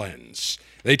blends.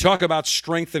 They talk about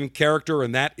strength and character,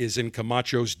 and that is in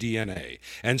Camacho's DNA.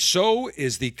 And so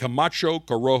is the Camacho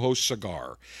Corojo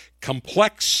cigar.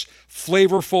 Complex,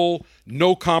 flavorful,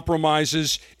 no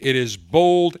compromises. It is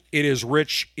bold, it is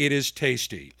rich, it is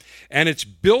tasty. And it's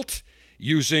built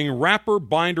using wrapper,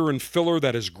 binder, and filler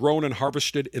that is grown and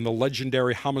harvested in the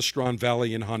legendary Jamastran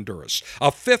Valley in Honduras. A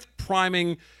 5th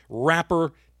priming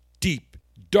wrapper, deep,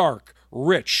 dark,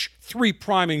 rich. 3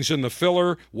 primings in the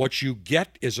filler. What you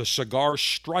get is a cigar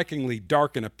strikingly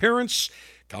dark in appearance.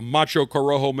 Camacho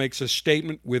Corojo makes a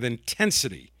statement with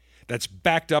intensity that's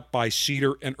backed up by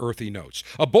cedar and earthy notes.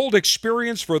 A bold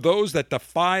experience for those that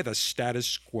defy the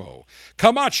status quo.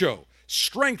 Camacho,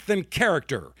 strength and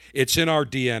character. It's in our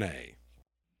DNA.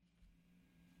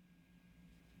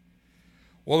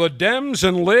 Well, the Dems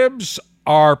and Libs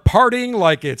are partying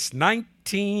like it's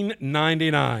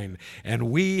 1999,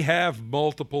 and we have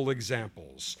multiple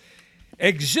examples.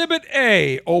 Exhibit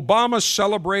A, Obama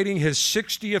celebrating his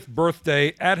 60th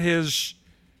birthday at his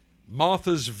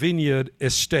Martha's Vineyard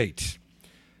estate.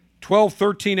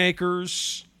 13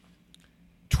 acres,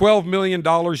 $12 million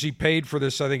he paid for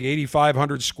this, I think,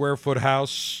 8,500 square foot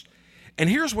house. And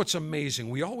here's what's amazing.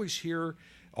 We always hear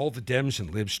all the Dems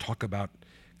and Libs talk about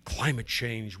climate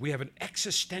change. We have an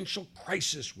existential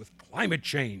crisis with climate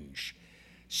change.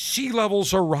 Sea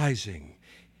levels are rising.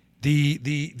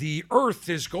 The earth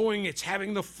is going, it's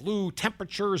having the flu.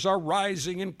 Temperatures are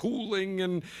rising and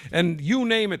cooling and you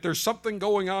name it. There's something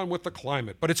going on with the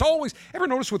climate. But it's always, ever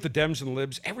notice with the Dems and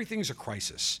Libs, everything's a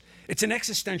crisis. It's an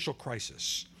existential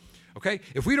crisis. Okay?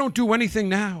 If we don't do anything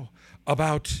now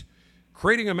about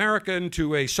creating America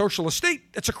into a socialist state,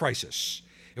 it's a crisis.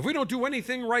 If we don't do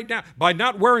anything right now by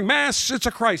not wearing masks, it's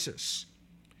a crisis.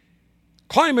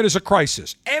 Climate is a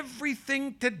crisis.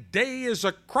 Everything today is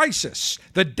a crisis.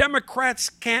 The Democrats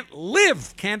can't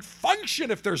live, can't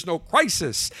function if there's no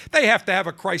crisis. They have to have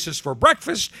a crisis for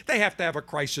breakfast. They have to have a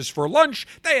crisis for lunch.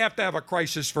 They have to have a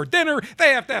crisis for dinner. They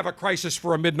have to have a crisis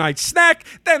for a midnight snack.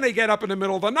 Then they get up in the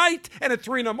middle of the night, and at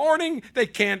 3 in the morning, they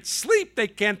can't sleep. They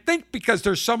can't think because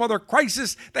there's some other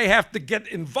crisis they have to get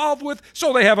involved with.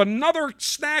 So they have another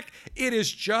snack. It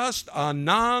is just a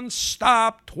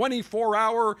nonstop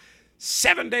 24-hour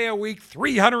 7-day-a-week,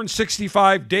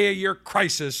 365-day-a-year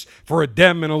crisis for a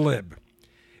Dem and a Lib.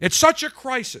 It's such a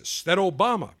crisis that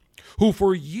Obama, who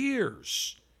for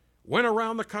years went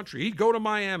around the country, he'd go to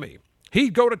Miami,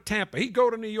 he'd go to Tampa, he'd go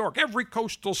to New York, every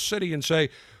coastal city and say,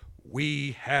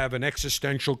 we have an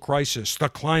existential crisis, the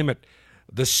climate,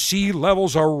 the sea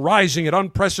levels are rising at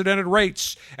unprecedented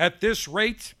rates. At this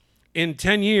rate, in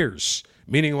 10 years,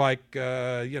 meaning like,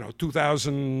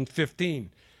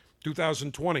 2015,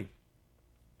 2020,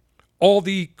 all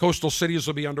the coastal cities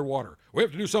will be underwater. We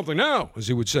have to do something now, as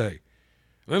he would say.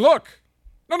 And then look.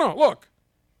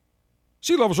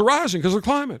 Sea levels are rising because of the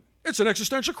climate. It's an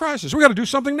existential crisis. We got to do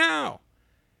something now.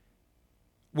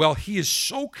 Well, he is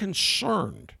so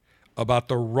concerned about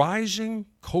the rising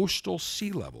coastal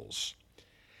sea levels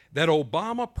that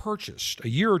Obama purchased a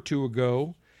year or two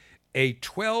ago a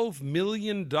 $12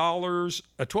 million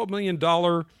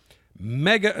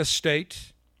mega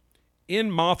estate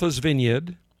in Martha's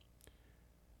Vineyard,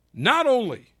 not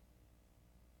only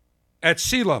at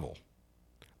sea level,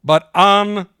 but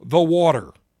on the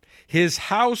water. His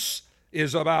house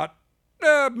is about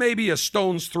maybe a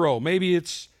stone's throw. Maybe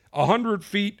it's 100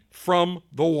 feet from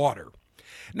the water.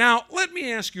 Now, let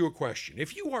me ask you a question.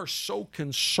 If you are so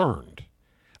concerned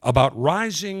about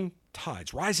rising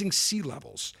tides, rising sea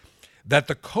levels, that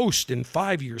the coast in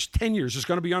 5 years, 10 years is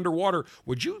going to be underwater,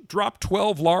 would you drop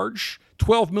 12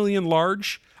 million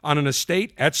large on an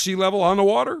estate at sea level on the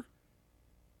water?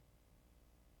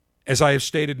 As I have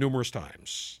stated numerous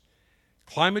times,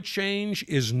 climate change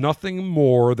is nothing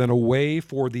more than a way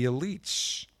for the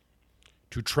elites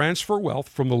to transfer wealth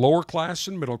from the lower class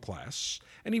and middle class,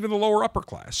 and even the lower upper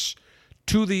class,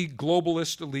 to the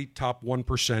globalist elite top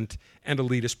 1% and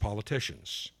elitist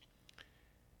politicians.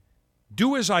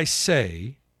 Do as I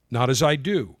say, not as I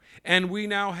do. And we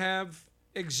now have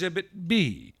Exhibit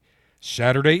B.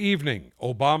 Saturday evening,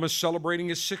 Obama's celebrating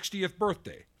his 60th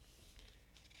birthday,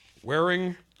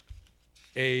 wearing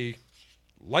a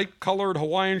light-colored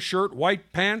Hawaiian shirt,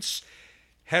 white pants,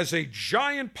 has a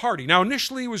giant party. Now,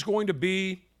 initially it was going to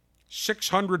be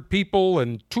 600 people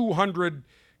and 200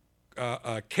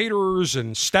 caterers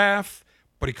and staff,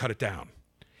 but he cut it down.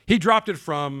 He dropped it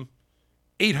from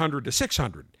 800 to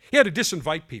 600. He had to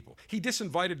disinvite people. He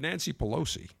disinvited Nancy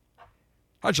Pelosi.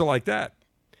 How'd you like that?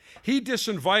 He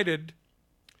disinvited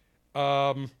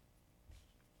David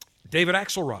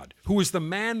Axelrod, who was the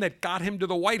man that got him to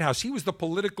the White House. He was the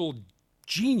political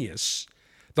genius,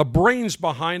 the brains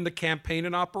behind the campaign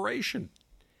and operation.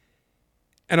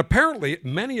 And apparently,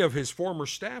 many of his former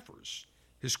staffers,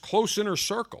 his close inner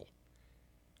circle,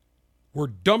 were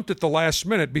dumped at the last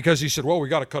minute because he said, well, we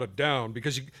got to cut it down.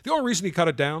 Because the only reason he cut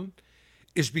it down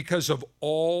is because of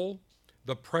all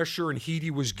the pressure and heat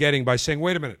he was getting by saying,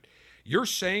 wait a minute, you're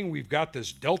saying we've got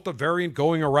this Delta variant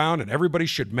going around and everybody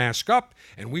should mask up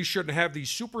and we shouldn't have these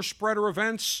super spreader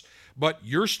events, but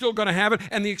you're still going to have it.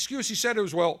 And the excuse he said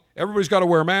was, well, everybody's got to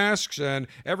wear masks and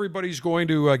everybody's going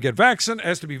to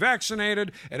has to be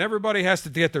vaccinated and everybody has to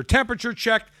get their temperature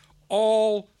checked.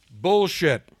 All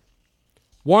bullshit.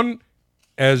 One,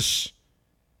 as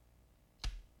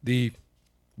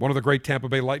one of the great Tampa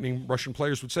Bay Lightning Russian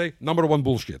players would say, number one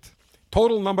bullshit.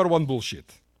 Total number one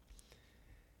bullshit.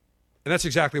 And that's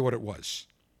exactly what it was.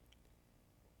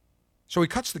 So he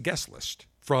cuts the guest list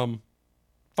from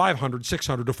 500,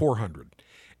 600 to 400.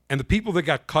 And the people that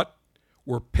got cut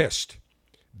were pissed.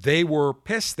 They were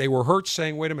pissed. They were hurt,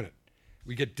 saying, wait a minute.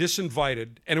 We get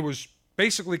disinvited. And it was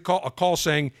basically a call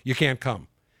saying, you can't come.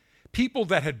 People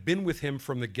that had been with him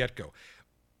from the get-go.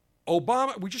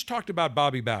 Obama, we just talked about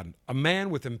Bobby Bowden, a man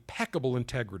with impeccable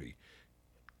integrity,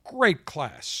 great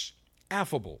class,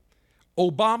 affable.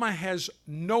 Obama has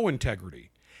no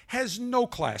integrity, has no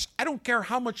class. I don't care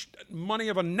how much money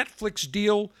of a Netflix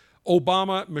deal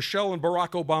Michelle and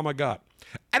Barack Obama got.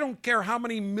 I don't care how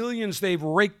many millions they've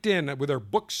raked in with their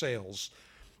book sales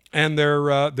and their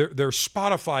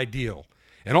Spotify deal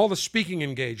and all the speaking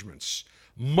engagements.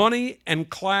 Money and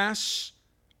class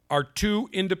are two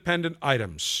independent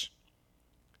items.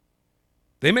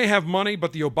 They may have money,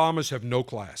 but the Obamas have no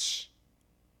class.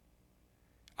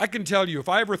 I can tell you, if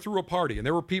I ever threw a party and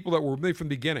there were people that were with me from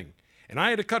the beginning, and I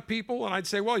had to cut people, and I'd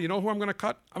say, well, you know who I'm going to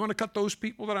cut? I'm going to cut those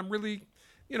people that I'm really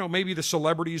maybe the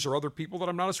celebrities or other people that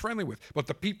I'm not as friendly with. But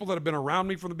the people that have been around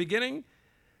me from the beginning,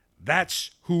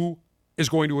 that's who is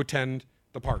going to attend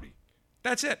the party.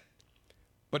 That's it.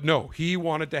 But no, he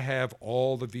wanted to have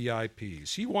all the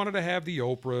VIPs. He wanted to have the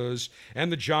Oprahs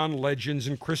and the John Legends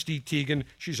and Christy Teigen.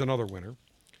 She's another winner.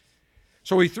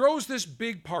 So he throws this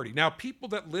big party. Now, people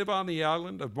that live on the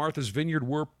island of Martha's Vineyard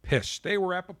were pissed. They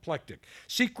were apoplectic.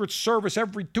 Secret Service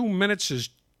every 2 minutes is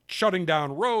shutting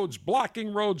down roads,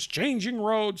 blocking roads, changing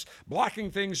roads, blocking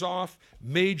things off.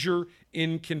 Major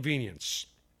inconvenience.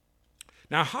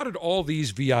 Now, how did all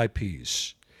these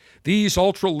VIPs, these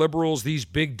ultra-liberals, these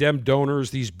big Dem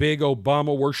donors, these big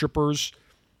Obama worshipers,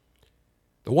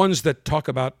 the ones that talk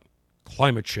about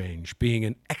climate change being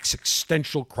an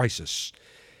existential crisis.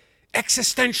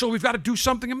 Existential, we've got to do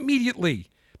something immediately.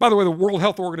 By the way, the World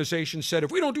Health Organization said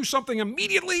if we don't do something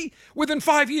immediately, within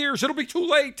 5 years, it'll be too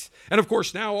late. And of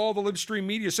course, now all the libstream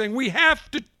media is saying we have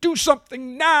to do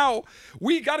something now.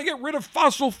 We got to get rid of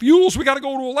fossil fuels. We got to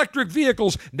go to electric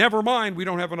vehicles. Never mind, we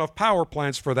don't have enough power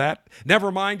plants for that.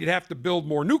 Never mind, you'd have to build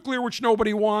more nuclear, which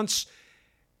nobody wants.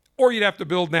 Or you'd have to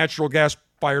build natural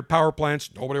gas-fired power plants.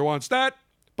 Nobody wants that.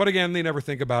 But again, they never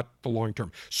think about the long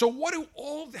term. So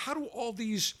how do all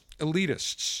these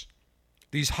elitists,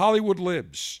 these Hollywood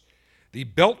libs, the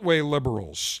Beltway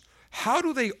liberals, how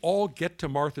do they all get to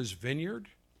Martha's Vineyard?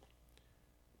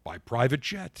 By private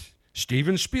jet.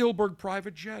 Steven Spielberg,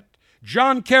 private jet.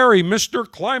 John Kerry, Mr.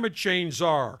 Climate Change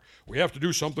Czar. We have to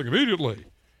do something immediately.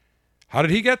 How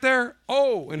did he get there?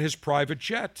 Oh, in his private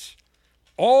jet.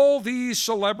 All these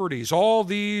celebrities, all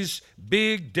these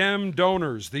big Dem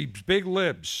donors, these big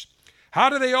libs, how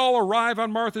do they all arrive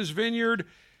on Martha's Vineyard?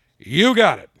 You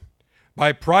got it.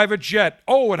 By private jet.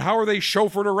 Oh, and how are they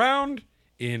chauffeured around?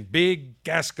 In big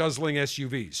gas-guzzling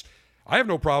SUVs. I have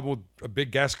no problem with a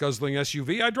big gas-guzzling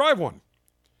SUV. I drive one.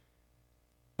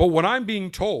 But when I'm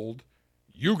being told,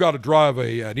 you got to drive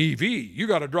an EV, you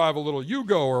got to drive a little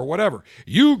Yugo or whatever,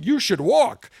 you should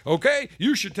walk, okay?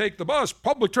 You should take the bus,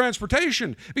 public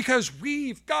transportation, because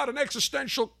we've got an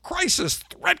existential crisis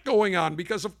threat going on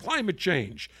because of climate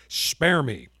change. Spare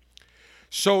me.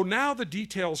 So now the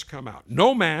details come out.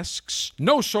 No masks,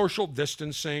 no social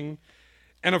distancing.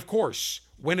 And of course,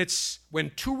 when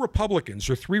two Republicans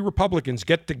or three Republicans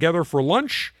get together for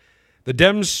lunch, the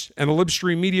Dems and the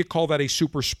libstream media call that a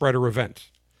super spreader event.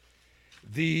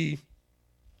 The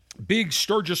big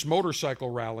Sturgis motorcycle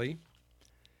rally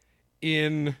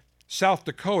in South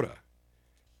Dakota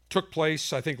took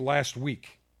place, I think, last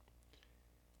week.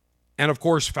 And of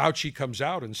course, Fauci comes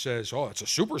out and says, oh, it's a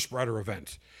super spreader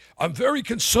event. I'm very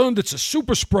concerned it's a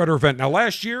super spreader event. Now,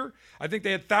 last year, I think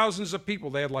they had thousands of people.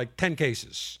 They had like 10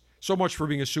 cases. So much for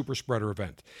being a super spreader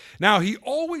event. Now, he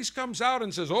always comes out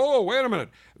and says, oh, wait a minute.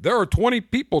 There are 20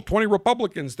 people, 20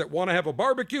 Republicans that want to have a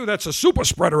barbecue. That's a super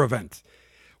spreader event.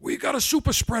 We got a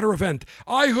super spreader event.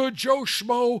 I heard Joe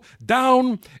Schmo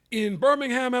down in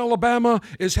Birmingham, Alabama,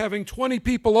 is having 20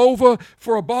 people over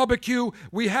for a barbecue.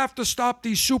 We have to stop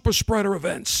these super spreader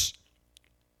events.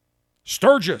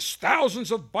 Sturgis,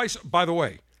 thousands of bicycles. By the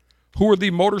way, who are the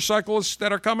motorcyclists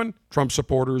that are coming? Trump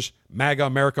supporters, MAGA,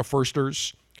 America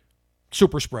Firsters,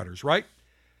 super spreaders, right?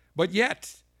 But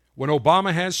yet, when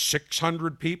Obama has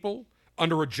 600 people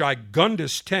under a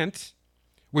gigundous tent,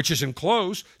 which is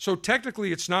enclosed, so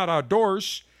technically it's not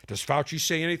outdoors. Does Fauci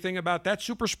say anything about that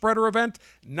super spreader event?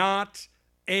 Not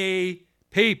a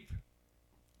peep.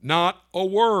 Not a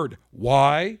word.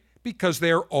 Why? Because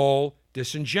they're all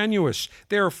disingenuous.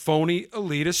 They're phony,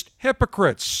 elitist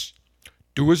hypocrites.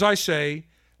 Do as I say,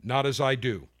 not as I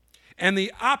do. And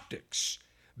the optics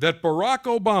that Barack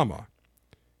Obama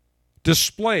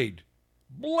displayed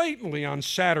blatantly on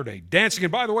Saturday, dancing.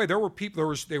 And by the way, there were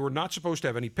people, they were not supposed to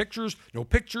have any pictures,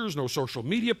 no social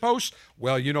media posts.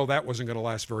 Well, you know that wasn't going to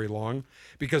last very long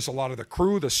because a lot of the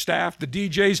crew, the staff, the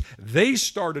DJs, they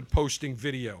started posting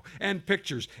video and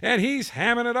pictures. And he's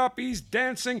hamming it up. He's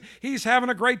dancing. He's having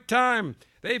a great time.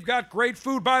 They've got great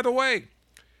food, by the way.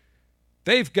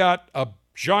 They've got a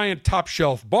giant top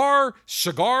shelf bar,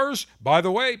 cigars. By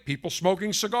the way, people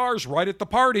smoking cigars right at the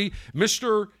party.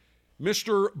 Mr.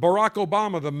 Barack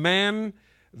Obama, the man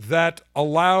that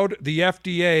allowed the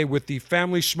FDA with the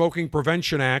Family Smoking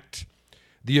Prevention Act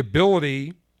the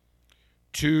ability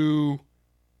to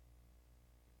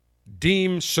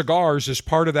deem cigars as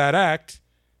part of that act,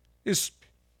 is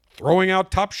throwing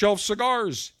out top shelf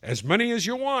cigars. As many as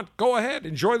you want. Go ahead.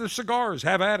 Enjoy the cigars.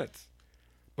 Have at it.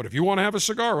 But if you want to have a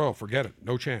cigar, oh, forget it.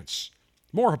 No chance.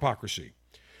 More hypocrisy.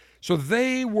 So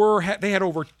they had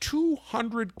over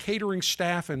 200 catering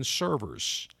staff and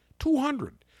servers,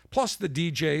 200, plus the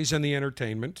DJs and the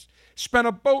entertainment, spent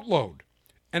a boatload,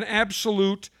 an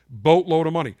absolute boatload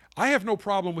of money. I have no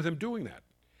problem with him doing that.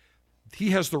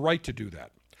 He has the right to do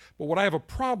that. But what I have a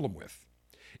problem with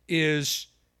is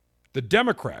the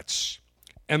Democrats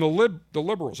and the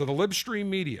liberals and the libstream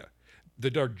media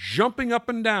that are jumping up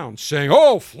and down saying,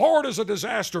 oh, Florida's a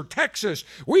disaster, Texas,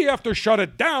 we have to shut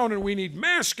it down, and we need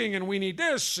masking, and we need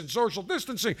this, and social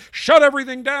distancing, shut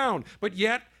everything down. But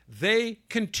yet, they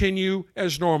continue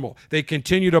as normal. They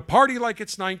continue to party like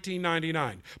it's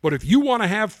 1999. But if you want to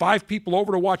have 5 people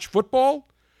over to watch football,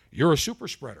 you're a super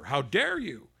spreader. How dare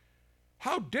you?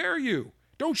 How dare you?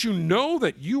 Don't you know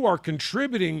that you are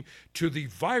contributing to the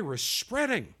virus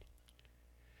spreading?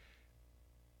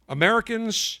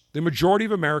 Americans, the majority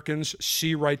of Americans,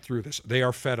 see right through this. They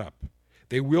are fed up.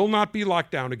 They will not be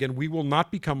locked down again. We will not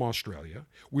become Australia.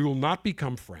 We will not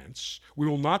become France. We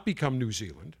will not become New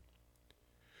Zealand.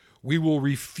 We will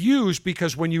refuse,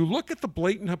 because when you look at the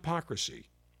blatant hypocrisy,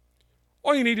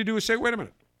 all you need to do is say, wait a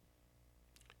minute.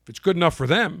 If it's good enough for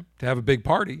them to have a big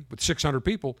party with 600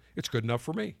 people, it's good enough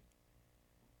for me.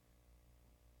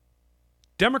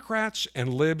 Democrats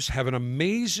and libs have an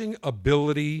amazing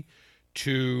ability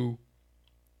to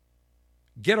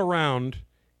get around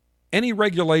any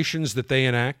regulations that they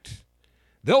enact.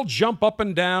 They'll jump up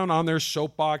and down on their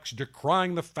soapbox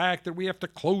decrying the fact that we have to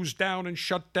close down and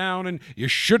shut down, and you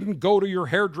shouldn't go to your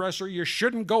hairdresser, you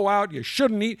shouldn't go out, you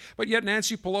shouldn't eat. But yet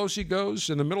Nancy Pelosi goes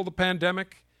in the middle of the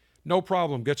pandemic, no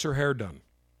problem, gets her hair done.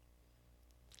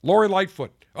 Lori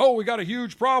Lightfoot, oh, we got a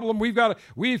huge problem. We've got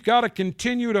to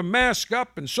continue to mask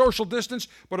up and social distance.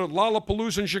 But at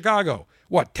Lollapalooza in Chicago,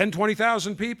 10,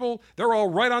 20,000 people? They're all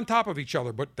right on top of each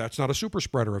other. But that's not a super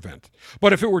spreader event.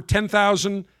 But if it were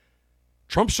 10,000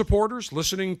 Trump supporters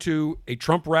listening to a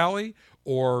Trump rally,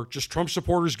 or just Trump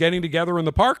supporters getting together in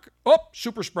the park,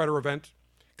 super spreader event.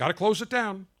 Got to close it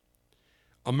down.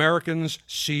 Americans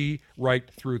see right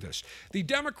through this. The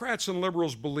Democrats and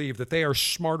liberals believe that they are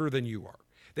smarter than you are.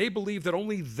 They believe that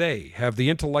only they have the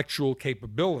intellectual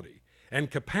capability and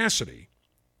capacity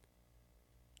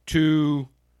to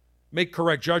make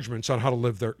correct judgments on how to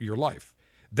live your life.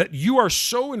 That you are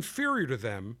so inferior to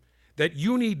them that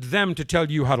you need them to tell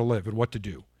you how to live and what to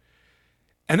do.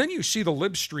 And then you see the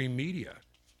libstream media,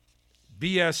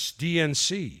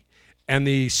 BSDNC, and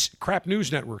the crap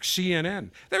news network, CNN.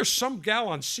 There's some gal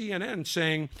on CNN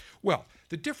saying, well,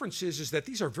 the difference is that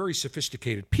these are very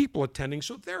sophisticated people attending,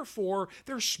 so therefore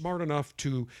they're smart enough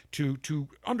to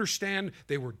understand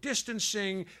they were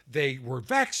distancing, they were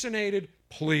vaccinated,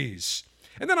 please.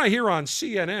 And then I hear on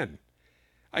CNN,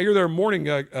 I hear their morning,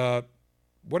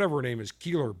 whatever her name is,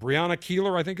 Breonna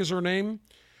Keeler, I think is her name,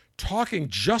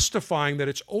 justifying that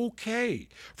it's okay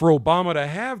for Obama to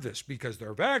have this because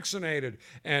they're vaccinated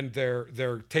and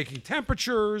they're taking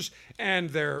temperatures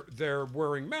and they're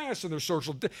wearing masks and they're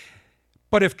social.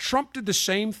 But if Trump did the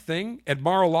same thing at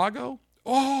Mar-a-Lago,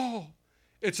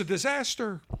 it's a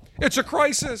disaster. It's a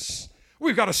crisis.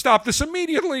 We've got to stop this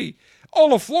immediately.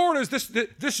 All of Florida,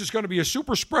 this is going to be a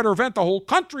super spreader event. The whole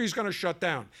country is going to shut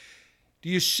down. Do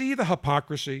you see the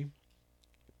hypocrisy?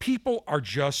 People are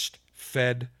just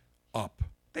fed up.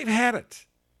 They've had it.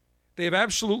 They've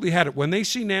absolutely had it. When they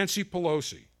see Nancy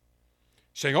Pelosi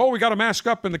saying, we got to mask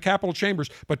up in the Capitol chambers,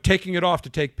 but taking it off to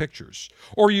take pictures.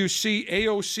 Or you see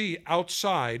AOC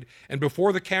outside, and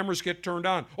before the cameras get turned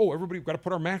on, everybody, we've got to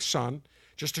put our masks on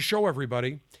just to show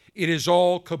everybody. It is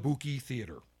all kabuki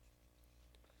theater.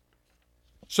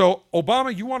 So,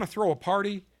 Obama, you want to throw a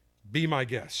party? Be my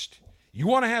guest. You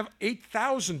want to have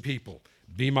 8,000 people?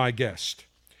 Be my guest.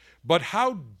 But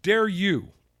how dare you,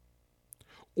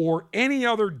 or any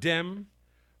other Dem,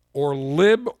 or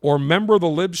lib, or member of the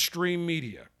libstream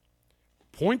media,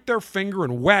 point their finger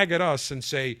and wag at us and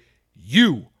say,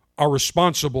 you are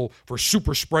responsible for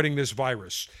super spreading this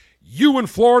virus. You in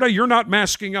Florida, you're not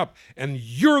masking up, and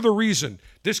you're the reason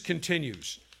this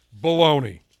continues.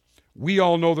 Baloney. We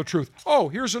all know the truth.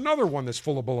 Here's another one that's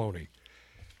full of baloney.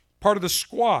 Part of the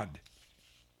squad.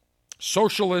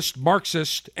 Socialist,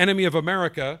 Marxist, enemy of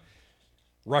America,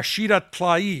 Rashida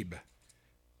Tlaib,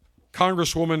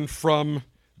 congresswoman from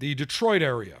the Detroit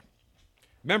area.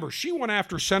 Remember, she went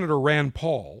after Senator Rand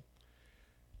Paul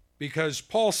because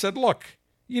Paul said, look,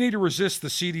 you need to resist the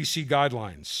CDC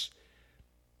guidelines.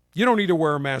 You don't need to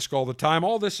wear a mask all the time.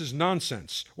 All this is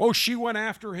nonsense. She went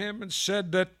after him and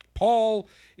said that Paul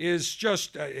is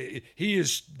just, he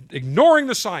is ignoring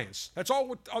the science. That's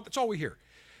all we hear.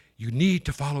 You need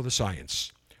to follow the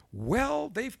science. Well,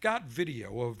 they've got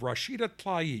video of Rashida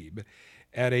Tlaib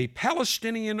at a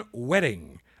Palestinian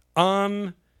wedding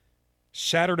on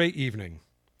Saturday evening,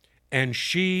 and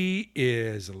she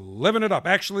is living it up.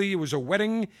 Actually, it was a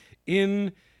wedding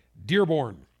in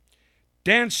Dearborn.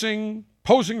 Dancing,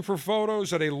 posing for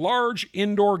photos at a large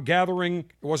indoor gathering.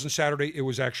 It wasn't Saturday, it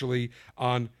was actually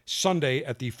on Sunday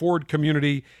at the Ford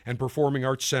Community and Performing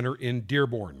Arts Center in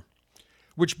Dearborn,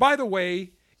 which, by the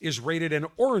way, is rated an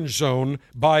orange zone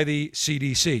by the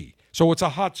CDC. So it's a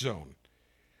hot zone.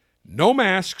 No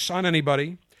masks on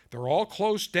anybody. They're all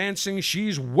close dancing.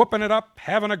 She's whooping it up,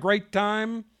 having a great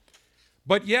time.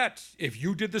 But yet, if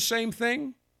you did the same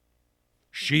thing,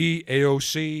 she,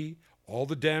 AOC, all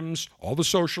the Dems, all the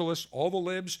socialists, all the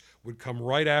libs would come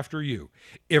right after you.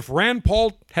 If Rand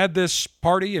Paul had this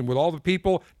party and with all the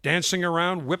people dancing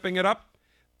around, whipping it up,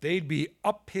 they'd be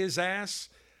up his ass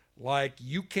like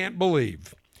you can't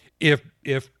believe.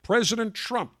 If President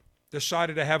Trump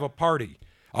decided to have a party,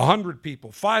 100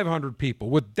 people, 500 people,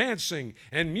 with dancing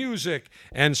and music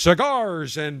and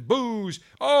cigars and booze,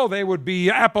 oh, they would be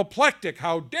apoplectic.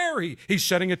 How dare he? He's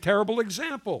setting a terrible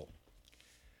example.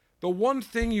 The one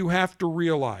thing you have to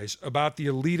realize about the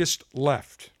elitist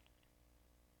left,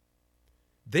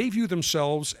 they view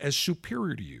themselves as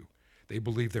superior to you. They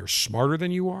believe they're smarter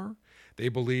than you are. They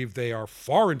believe they are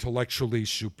far intellectually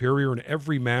superior in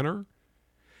every manner.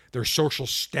 Their social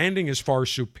standing is far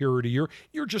superior to yours.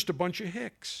 You're just a bunch of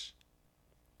hicks.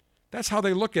 That's how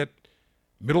they look at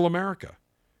middle America.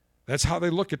 That's how they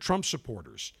look at Trump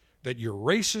supporters, that you're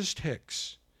racist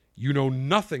hicks. You know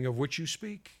nothing of which you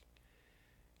speak.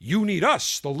 You need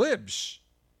us, the libs,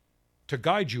 to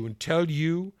guide you and tell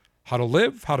you how to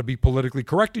live, how to be politically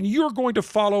correct, and you're going to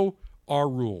follow our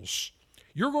rules.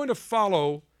 You're going to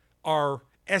follow our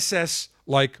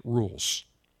SS-like rules.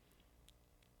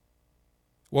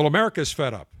 Well, America's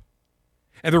fed up.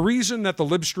 And the reason that the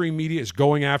libstream media is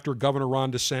going after Governor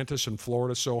Ron DeSantis in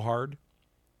Florida so hard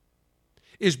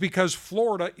is because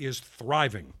Florida is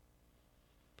thriving.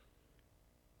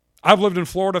 I've lived in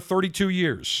Florida 32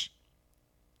 years.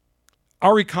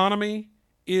 Our economy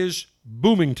is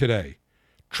booming today.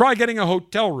 Try getting a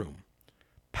hotel room.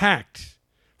 Packed.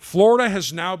 Florida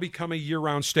has now become a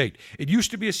year-round state. It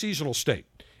used to be a seasonal state.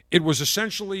 It was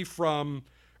essentially from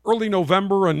early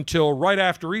November until right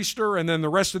after Easter, and then the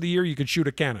rest of the year you could shoot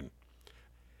a cannon.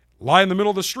 Lie in the middle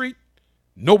of the street,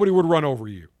 nobody would run over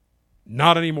you.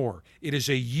 Not anymore. It is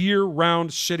a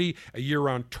year-round city, a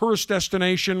year-round tourist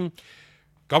destination.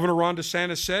 Governor Ron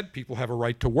DeSantis said people have a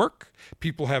right to work.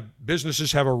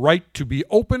 Businesses have a right to be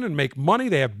open and make money.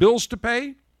 They have bills to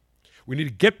pay. We need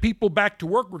to get people back to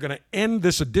work. We're going to end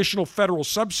this additional federal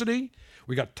subsidy.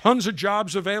 We got tons of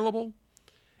jobs available,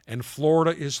 and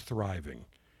Florida is thriving.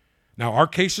 Now, are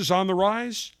cases on the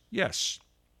rise? Yes.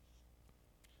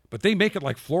 But they make it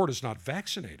like Florida's not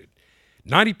vaccinated.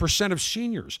 90% of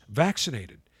seniors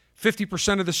vaccinated.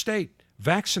 50% of the state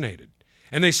vaccinated.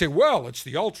 And they say, well, it's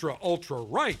the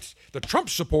ultra-right, the Trump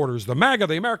supporters, the MAGA,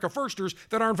 the America Firsters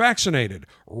that aren't vaccinated.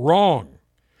 Wrong.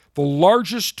 The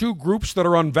largest two groups that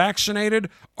are unvaccinated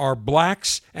are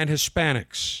blacks and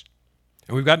Hispanics.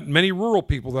 And we've got many rural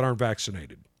people that aren't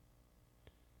vaccinated.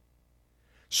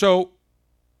 So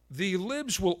the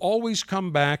libs will always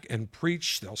come back and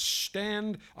preach. They'll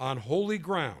stand on holy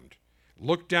ground,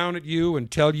 look down at you and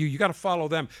tell you, you got to follow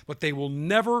them. But they will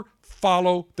never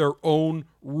follow their own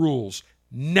rules.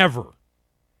 Never.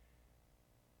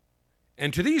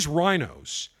 And to these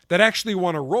rhinos that actually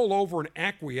want to roll over and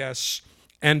acquiesce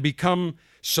and become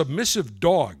submissive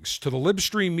dogs to the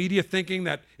libstream media thinking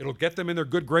that it'll get them in their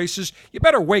good graces, you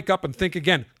better wake up and think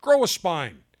again. Grow a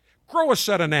spine. Grow a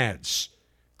set of nads.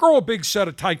 Grow a big set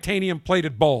of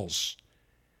titanium-plated balls.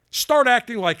 Start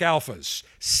acting like alphas.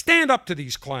 Stand up to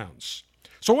these clowns.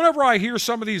 So whenever I hear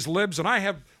some of these libs, and I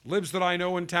have libs that I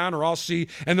know in town, or I'll see,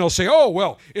 and they'll say, oh,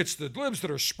 well, it's the libs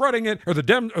that are spreading it, or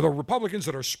the Republicans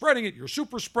that are spreading it. You're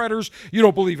super spreaders. You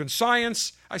don't believe in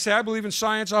science. I say, I believe in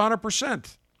science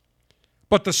 100%.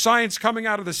 But the science coming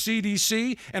out of the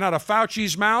CDC and out of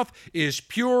Fauci's mouth is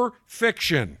pure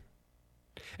fiction.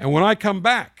 And when I come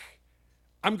back,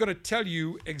 I'm going to tell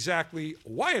you exactly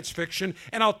why it's fiction,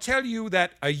 and I'll tell you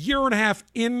that a year and a half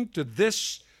into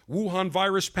this Wuhan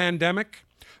virus pandemic,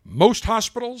 most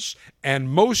hospitals and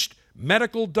most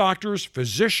medical doctors,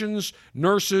 physicians,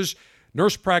 nurses,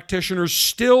 nurse practitioners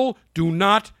still do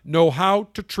not know how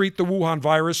to treat the Wuhan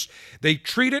virus. They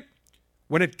treat it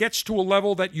when it gets to a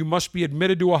level that you must be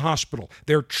admitted to a hospital.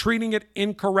 They're treating it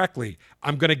incorrectly.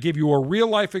 I'm going to give you a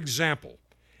real-life example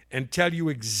and tell you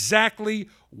exactly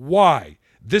why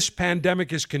this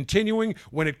pandemic is continuing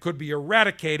when it could be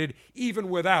eradicated even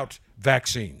without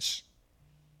vaccines.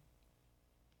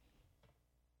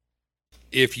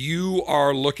 If you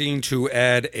are looking to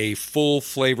add a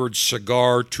full-flavored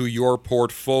cigar to your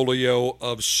portfolio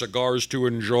of cigars to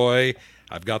enjoy,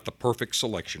 I've got the perfect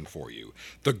selection for you.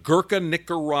 The Gurkha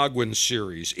Nicaraguan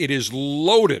series. It is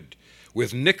loaded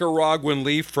with Nicaraguan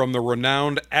leaf from the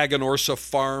renowned Aganorsa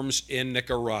Farms in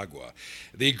Nicaragua.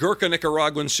 The Gurkha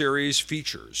Nicaraguan series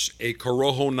features a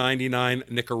Corojo 99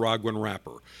 Nicaraguan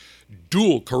wrapper,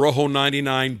 dual Corojo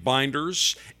 99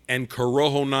 binders, and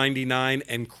Corojo 99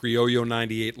 and Criollo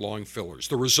 98 long fillers.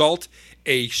 The result,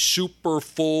 a super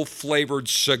full flavored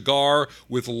cigar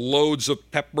with loads of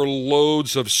pepper,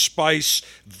 loads of spice,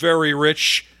 very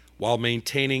rich, while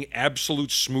maintaining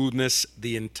absolute smoothness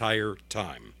the entire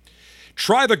time.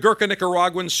 Try the Gurkha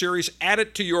Nicaraguan series, add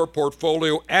it to your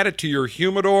portfolio, add it to your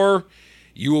humidor.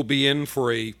 You will be in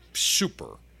for a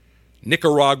super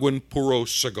Nicaraguan Puro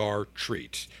cigar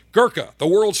treat. Gurkha, the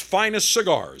world's finest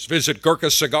cigars. Visit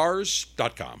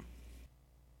GurkhaCigars.com.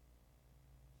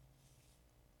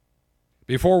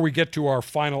 Before we get to our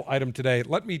final item today,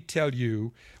 let me tell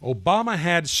you, Obama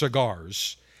had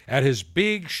cigars at his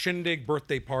big shindig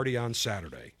birthday party on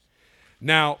Saturday.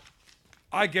 Now,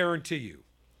 I guarantee you,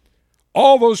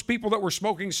 all those people that were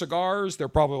smoking cigars, they're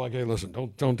probably like, hey, listen,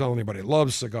 don't tell anybody.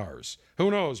 Loves cigars.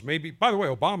 Who knows? Maybe, by the way,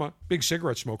 Obama, big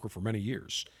cigarette smoker for many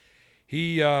years.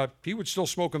 He would still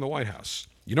smoke in the White House.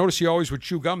 You notice he always would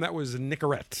chew gum? That was a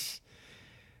Nicorette.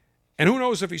 And who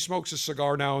knows if he smokes a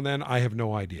cigar now and then? I have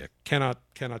no idea. Cannot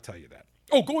tell you that.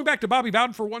 Oh, going back to Bobby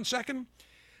Bowden for 1 second.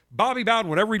 Bobby Bowden,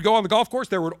 whenever he'd go on the golf course,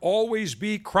 there would always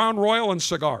be Crown Royal and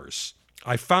cigars.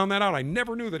 I found that out. I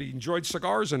never knew that he enjoyed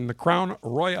cigars and the Crown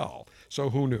Royal. So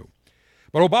who knew?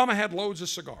 But Obama had loads of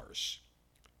cigars.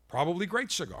 Probably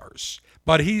great cigars.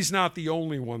 But he's not the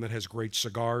only one that has great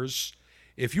cigars.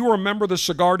 If you are a member of the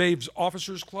Cigar Dave's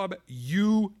Officers Club,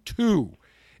 you too.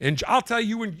 And I'll tell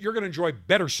you, you're going to enjoy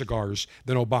better cigars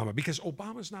than Obama, because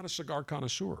Obama's not a cigar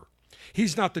connoisseur.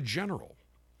 He's not the general.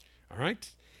 All right?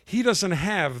 He doesn't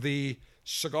have the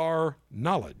cigar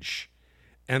knowledge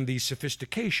and the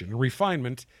sophistication and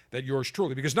refinement that yours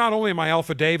truly, because not only am I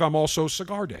Alpha Dave, I'm also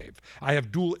Cigar Dave. I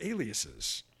have dual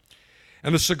aliases.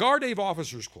 And the Cigar Dave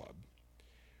Officers Club,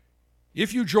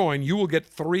 if you join, you will get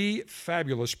 3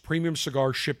 fabulous premium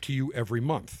cigars shipped to you every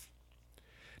month.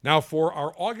 Now, for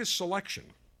our August selection,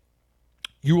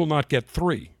 you will not get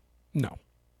 3. No.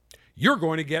 You're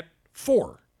going to get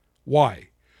 4. Why?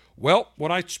 Well,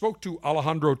 when I spoke to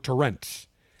Alejandro Torrent,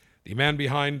 the man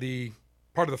behind the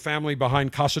part of the family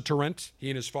behind Casa Torrent, he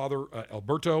and his father,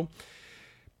 Alberto,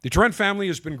 the Torrent family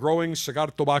has been growing cigar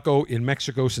tobacco in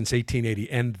Mexico since 1880,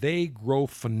 and they grow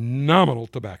phenomenal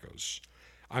tobaccos.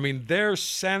 I mean, their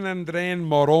San Andrés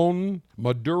Moron,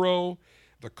 Maduro,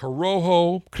 the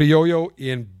Corojo, Criollo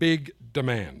in big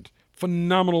demand.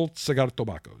 Phenomenal cigar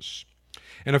tobaccos.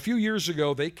 And a few years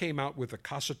ago, they came out with the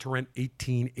Casa Torrent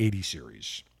 1880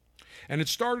 series. And it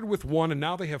started with 1, and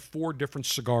now they have 4 different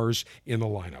cigars in the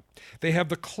lineup. They have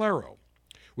the Claro,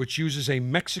 which uses a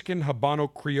Mexican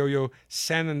Habano Criollo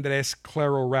San Andrés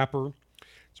Claro wrapper.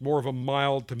 It's more of a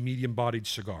mild to medium-bodied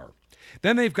cigar.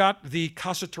 Then they've got the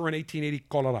Casa Torrent 1880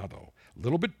 Colorado. A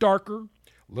little bit darker,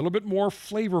 a little bit more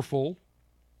flavorful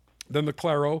than the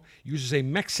Claro. Uses a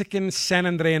Mexican San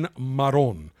Andrés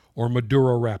Marron or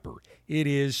Maduro wrapper. It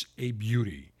is a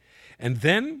beauty. And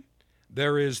then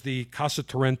there is the Casa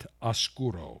Torrent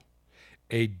Oscuro,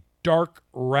 a dark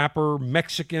wrapper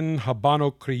Mexican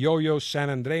Habano Criollo San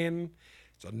Andrés.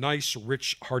 It's a nice,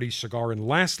 rich, hearty cigar. And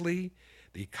lastly,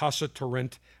 the Casa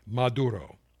Torrent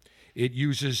Maduro. It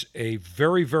uses a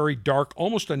very, very dark,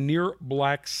 almost a near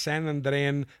black San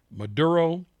Andrés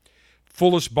Maduro,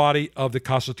 fullest body of the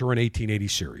Casa Torrent 1880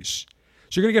 series.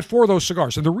 So you're going to get 4 of those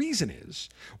cigars. And the reason is,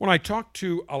 when I talked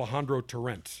to Alejandro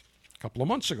Torrent a couple of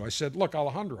months ago, I said, look,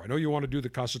 Alejandro, I know you want to do the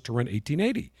Casa Torrent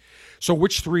 1880. So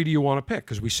which 3 do you want to pick?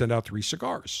 Because we send out 3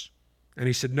 cigars. And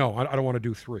he said, no, I don't want to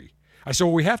do 3. I said,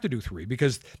 well, we have to do 3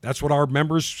 because that's what our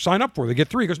members sign up for. They get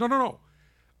 3. He goes, no.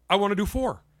 I want to do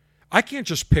 4. I can't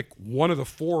just pick one of the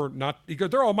 4, because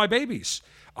they're all my babies.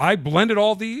 I blended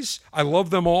all these. I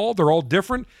love them all. They're all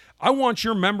different. I want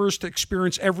your members to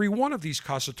experience every one of these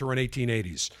Casa Torrent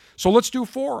 1880s. So let's do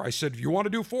 4. I said, if you want to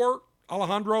do 4,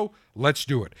 Alejandro, let's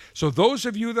do it. So those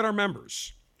of you that are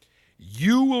members,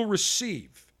 you will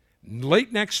receive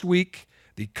late next week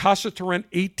the Casa Torrent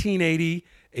 1880,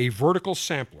 a vertical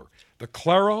sampler. The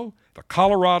Claro, the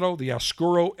Colorado, the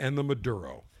Oscuro, and the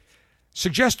Maduro.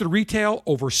 Suggested retail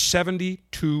over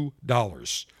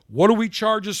 $72. What do we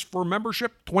charge us for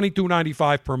membership?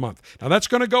 $22.95 per month. Now that's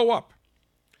going to go up.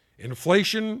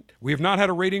 Inflation, we have not had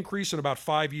a rate increase in about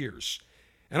 5 years.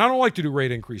 And I don't like to do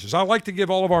rate increases. I like to give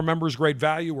all of our members great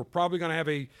value. We're probably going to have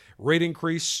a rate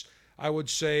increase, I would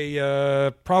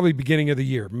say, probably beginning of the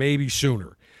year, maybe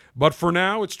sooner. But for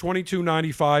now, it's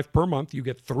 $22.95 per month. You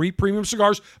get 3 premium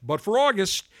cigars. But for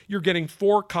August, you're getting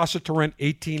 4 Casa Torrent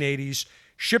 1880s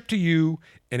shipped to you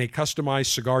in a customized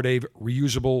Cigar Dave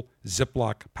reusable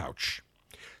Ziploc pouch.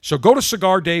 So go to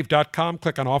CigarDave.com,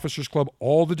 click on Officers Club,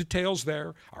 all the details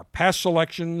there, our past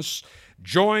selections.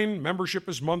 Join, membership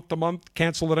is month to month,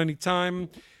 cancel at any time.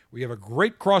 We have a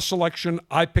great cross selection.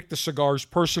 I pick the cigars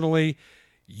personally.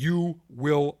 You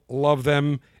will love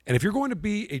them. And if you're going to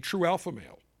be a true alpha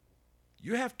male,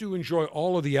 you have to enjoy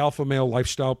all of the alpha male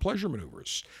lifestyle pleasure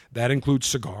maneuvers. That includes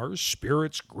cigars,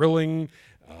 spirits, grilling,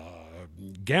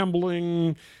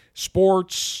 gambling,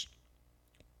 sports,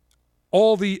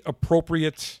 all the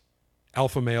appropriate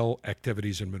alpha male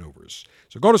activities and maneuvers.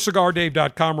 So go to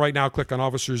CigarDave.com right now, click on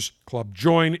Officers Club,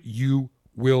 join. You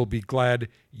will be glad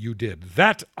you did.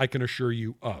 That I can assure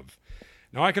you of.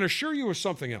 Now, I can assure you of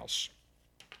something else,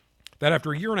 that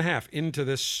after a year and a half into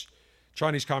this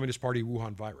Chinese Communist Party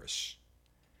Wuhan virus,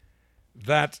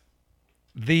 that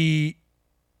the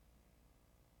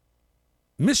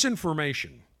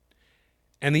misinformation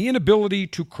and the inability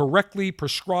to correctly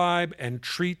prescribe and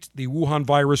treat the Wuhan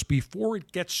virus before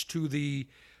it gets to the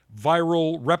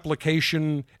viral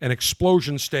replication and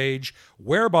explosion stage,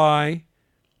 whereby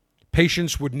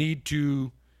patients would need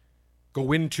to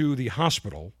go into the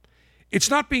hospital,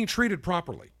 it's not being treated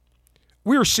properly.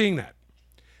 We are seeing that.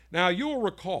 Now, you'll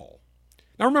recall,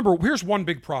 now remember, here's one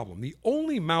big problem. The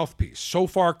only mouthpiece so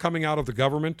far coming out of the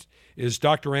government is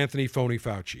Dr. Anthony Phony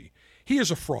Fauci. He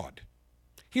is a fraud.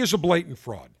 He is a blatant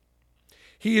fraud.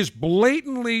 He has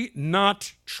blatantly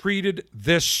not treated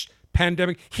this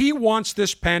pandemic. He wants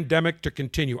this pandemic to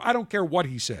continue. I don't care what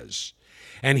he says.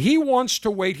 And he wants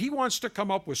to wait. He wants to come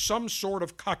up with some sort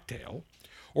of cocktail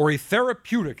or a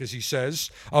therapeutic, as he says,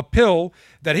 a pill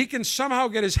that he can somehow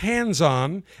get his hands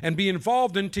on and be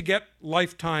involved in to get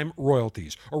lifetime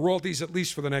royalties, or royalties at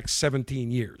least for the next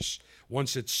 17 years,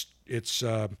 once it's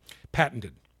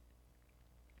patented.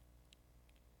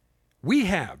 We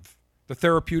have the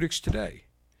therapeutics today.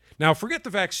 Now, forget the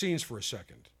vaccines for a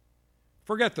second.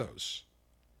 Forget those.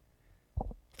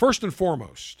 First and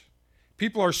foremost,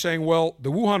 people are saying, well,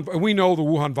 we know the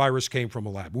Wuhan virus came from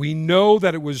a lab. We know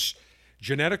that it was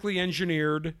genetically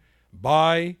engineered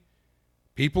by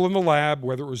people in the lab,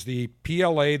 whether it was the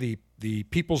PLA, the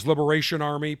People's Liberation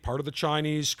Army, part of the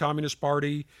Chinese Communist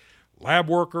Party, lab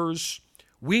workers.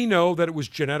 We know that it was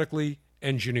genetically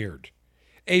engineered.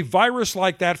 A virus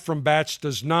like that from bats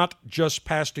does not just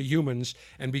pass to humans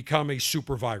and become a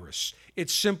super virus.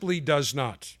 It simply does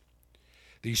not.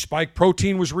 The spike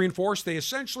protein was reinforced. They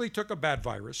essentially took a bat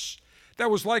virus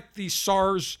that was like the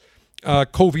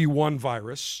SARS-CoV-1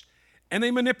 virus, and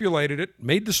they manipulated it,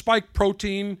 made the spike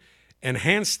protein,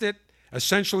 enhanced it,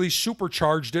 essentially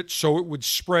supercharged it so it would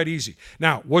spread easy.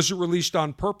 Now, was it released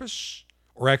on purpose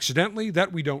or accidentally?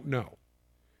 That we don't know.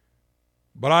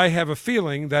 But I have a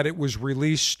feeling that it was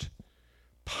released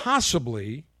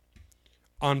possibly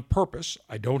on purpose.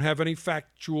 I don't have any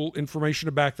factual information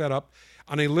to back that up,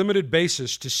 on a limited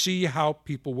basis to see how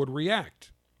people would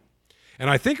react. And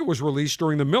I think it was released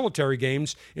during the military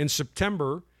games in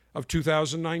September of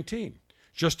 2019,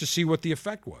 just to see what the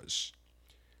effect was.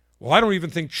 Well, I don't even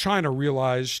think China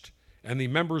realized, and the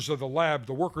members of the lab,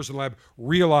 the workers in the lab,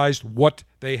 realized what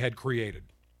they had created.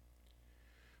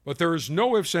 But there is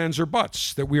no ifs, ands, or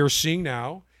buts that we are seeing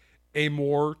now a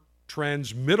more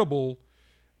transmittable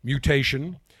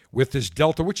mutation with this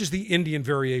Delta, which is the Indian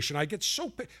variation. I get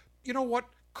so, you know what?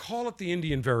 Call it the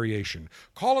Indian variation.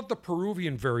 Call it the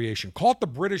Peruvian variation. Call it the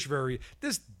British variation.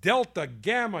 This Delta,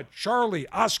 Gamma, Charlie,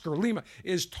 Oscar, Lima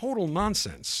is total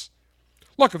nonsense.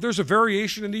 Look, if there's a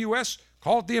variation in the U.S.,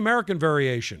 call it the American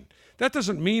variation. That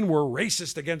doesn't mean we're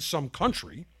racist against some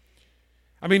country.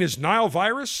 I mean, is Nile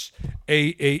virus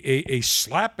a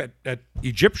slap at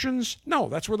Egyptians? No,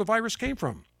 that's where the virus came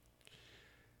from.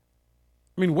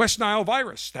 I mean, West Nile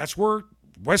virus, that's where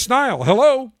West Nile,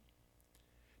 hello.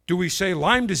 Do we say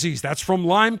Lyme disease? That's from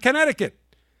Lyme, Connecticut.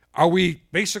 Are we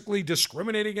basically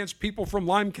discriminating against people from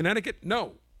Lyme, Connecticut?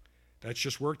 No. That's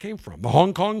just where it came from. The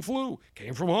Hong Kong flu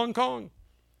came from Hong Kong.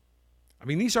 I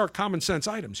mean, these are common sense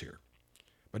items here.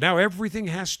 But now everything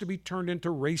has to be turned into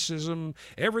racism.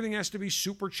 Everything has to be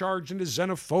supercharged into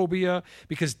xenophobia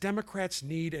because Democrats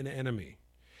need an enemy.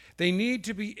 They need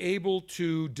to be able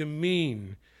to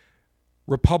demean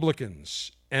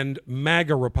Republicans and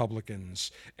MAGA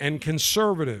Republicans and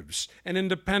conservatives and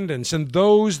independents and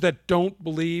those that don't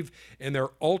believe in their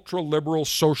ultra-liberal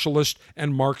socialist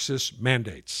and Marxist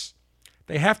mandates.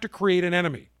 They have to create an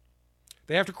enemy.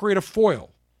 They have to create a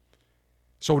foil.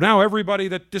 So now everybody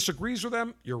that disagrees with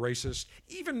them, you're racist.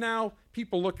 Even now,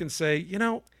 people look and say, you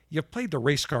know, you've played the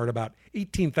race card about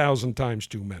 18,000 times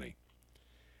too many.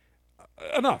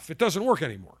 Enough. It doesn't work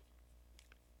anymore.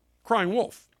 Crying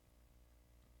wolf.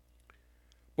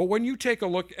 But when you take a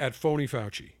look at phony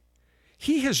Fauci,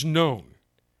 he has known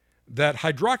that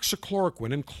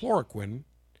hydroxychloroquine and chloroquine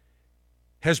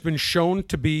has been shown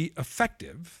to be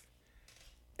effective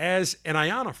as an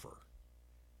ionophore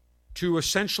to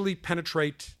essentially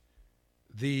penetrate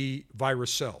the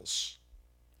virus cells.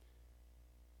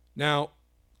 Now,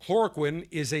 chloroquine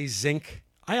is a zinc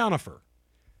ionophore.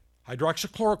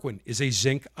 Hydroxychloroquine is a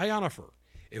zinc ionophore.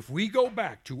 If we go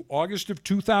back to August of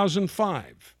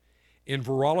 2005 in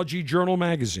Virology Journal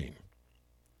magazine,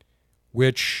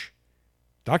 which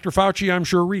Dr. Fauci, I'm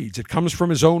sure, reads, it comes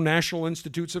from his own National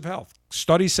Institutes of Health,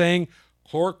 study saying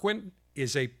chloroquine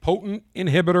is a potent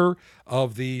inhibitor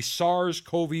of the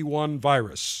SARS-CoV-1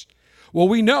 virus. Well,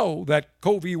 we know that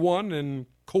CoV-1 and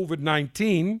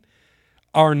COVID-19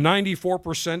 are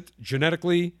 94%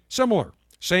 genetically similar.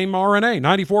 Same RNA,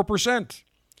 94%.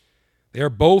 They are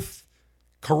both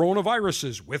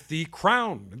coronaviruses with the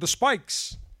crown and the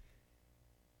spikes.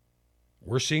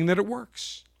 We're seeing that it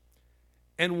works.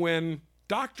 And when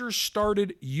doctors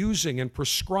started using and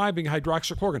prescribing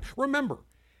hydroxychloroquine, remember,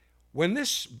 when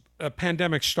this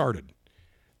pandemic started,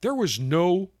 there was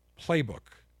no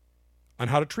playbook on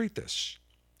how to treat this.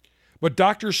 But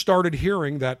doctors started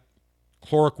hearing that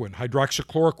chloroquine,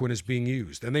 hydroxychloroquine is being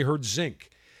used. Then they heard zinc.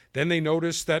 Then they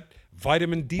noticed that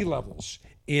vitamin D levels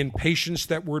in patients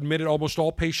that were admitted, almost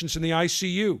all patients in the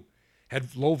ICU,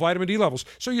 had low vitamin D levels.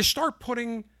 So you start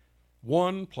putting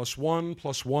 1 + 1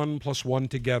 + 1 + 1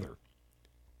 together.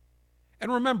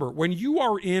 And remember, when you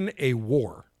are in a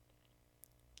war,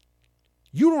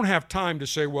 you don't have time to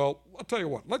say, well, I'll tell you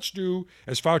what, let's do,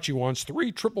 as Fauci wants,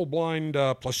 3 triple-blind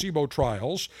placebo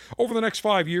trials over the next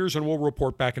 5 years, and we'll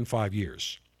report back in 5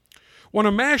 years. When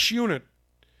a MASH unit,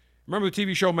 remember the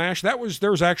TV show MASH?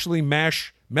 There's actually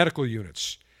MASH medical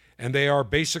units, and they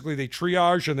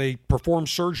triage and they perform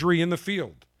surgery in the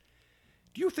field.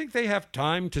 Do you think they have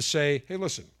time to say, hey,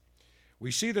 listen,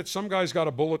 we see that some guy's got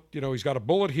a bullet, he's got a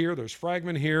bullet here, there's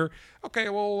fragment here. Okay,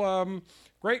 well,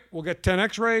 great, we'll get 10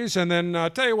 x-rays, and then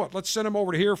tell you what, let's send him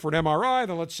over to here for an MRI,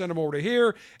 then let's send him over to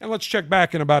here, and let's check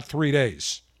back in about 3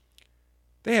 days.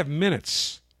 They have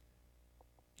minutes.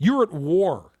 You're at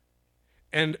war.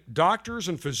 And doctors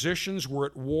and physicians were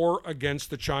at war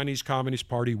against the Chinese Communist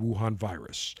Party Wuhan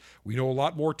virus. We know a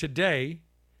lot more today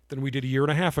than we did a year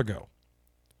and a half ago.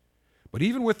 But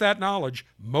even with that knowledge,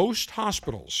 most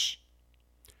hospitals,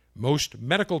 most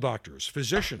medical doctors,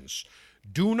 physicians,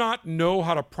 do not know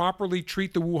how to properly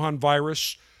treat the Wuhan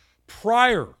virus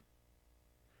prior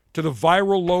to the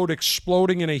viral load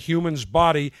exploding in a human's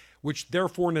body, which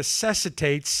therefore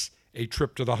necessitates a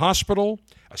trip to the hospital,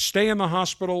 a stay in the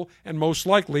hospital, and most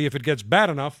likely, if it gets bad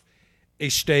enough, a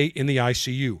stay in the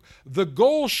ICU. The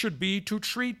goal should be to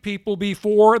treat people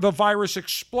before the virus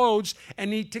explodes and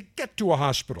need to get to a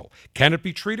hospital. Can it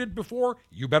be treated before?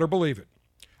 You better believe it.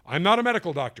 I'm not a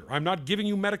medical doctor. I'm not giving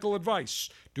you medical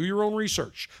advice. Do your own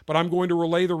research. But I'm going to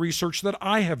relay the research that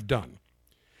I have done.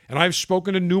 And I've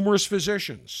spoken to numerous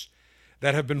physicians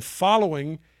that have been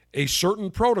following a certain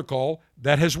protocol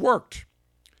that has worked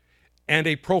and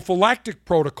a prophylactic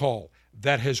protocol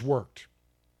that has worked.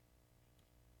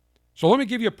 So let me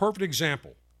give you a perfect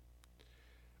example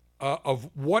of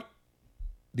what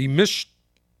the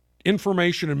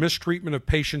misinformation and mistreatment of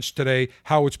patients today,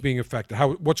 how it's being affected,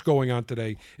 what's going on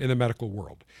today in the medical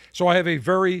world. So I have a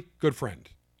very good friend.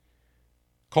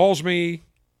 Calls me,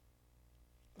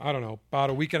 I don't know, about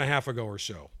a week and a half ago or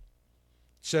so.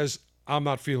 Says, I'm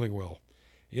not feeling well.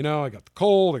 I got the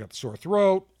cold, I got the sore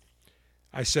throat.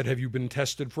 I said, have you been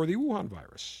tested for the Wuhan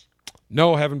virus?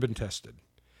 No, haven't been tested.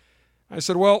 I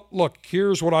said, well, look,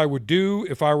 here's what I would do.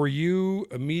 If I were you,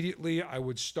 immediately I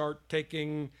would start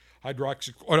taking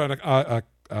quercetin.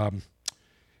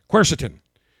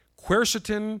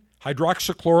 Quercetin,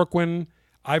 hydroxychloroquine,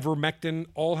 ivermectin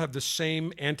all have the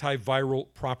same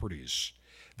antiviral properties.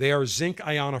 They are zinc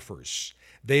ionophores.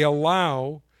 They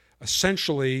allow,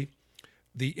 essentially,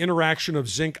 the interaction of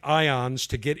zinc ions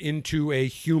to get into a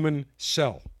human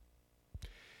cell.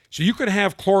 So you can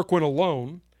have chloroquine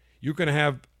alone, you can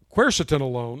have quercetin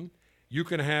alone, you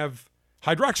can have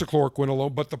hydroxychloroquine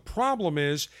alone, but the problem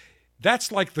is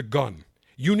that's like the gun.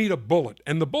 You need a bullet,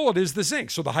 and the bullet is the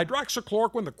zinc. So the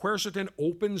hydroxychloroquine, the quercetin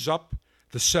opens up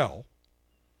the cell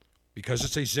because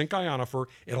it's a zinc ionophore.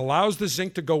 It allows the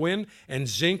zinc to go in, and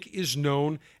zinc is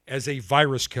known as a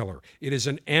virus killer. It is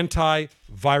an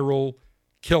antiviral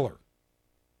killer.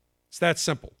 It's that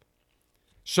simple.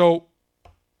 So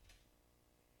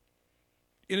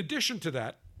in addition to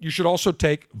that, you should also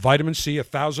take vitamin C,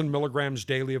 1,000 milligrams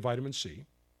daily of vitamin C,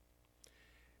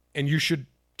 and you should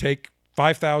take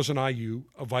 5,000 IU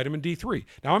of vitamin D3.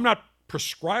 Now, I'm not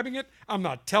prescribing it. I'm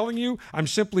not telling you. I'm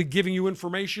simply giving you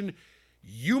information.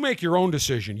 You make your own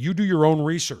decision. You do your own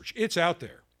research. It's out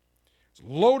there. It's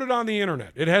loaded on the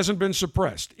internet. It hasn't been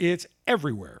suppressed. It's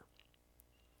everywhere.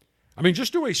 I mean,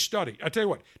 just do a study. I tell you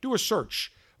what, do a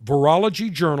search. Virology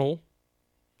Journal,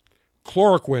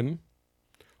 chloroquine,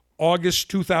 August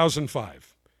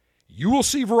 2005. You will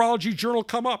see Virology Journal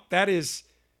come up. That is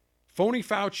Phony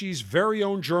Fauci's very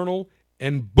own journal,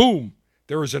 and boom,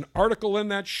 there is an article in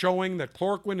that showing that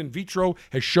chloroquine in vitro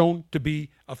has shown to be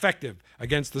effective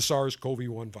against the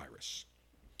SARS-CoV-1 virus.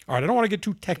 All right, I don't want to get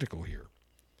too technical here,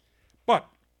 but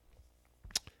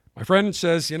my friend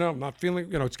says, I'm not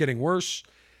feeling, it's getting worse.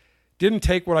 Didn't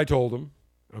take what I told him,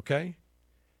 okay?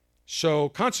 So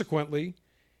consequently,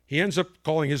 he ends up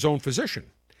calling his own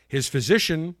physician. His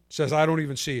physician says, I don't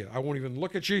even see it. I won't even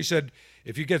look at you. He said,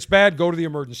 if it gets bad, go to the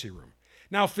emergency room.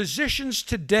 Now, physicians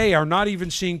today are not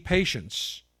even seeing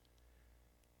patients.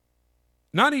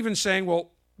 Not even saying,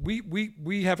 well,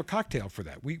 we have a cocktail for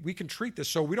that. We can treat this,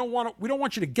 so we don't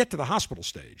want you to get to the hospital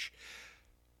stage.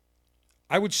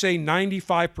 I would say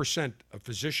 95% of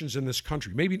physicians in this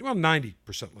country,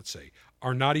 90%, let's say,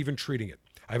 are not even treating it.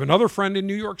 I have another friend in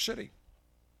New York City.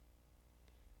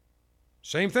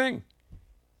 Same thing.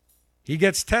 He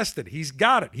gets tested. He's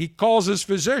got it. He calls his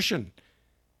physician.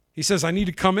 He says, I need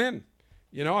to come in.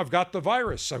 I've got the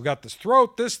virus. I've got this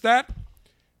throat, this, that.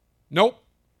 Nope.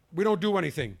 We don't do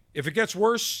anything. If it gets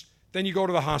worse, then you go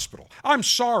to the hospital. I'm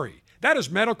sorry. That is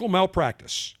medical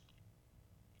malpractice.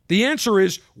 The answer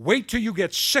is wait till you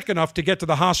get sick enough to get to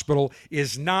the hospital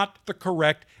is not the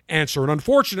correct answer. And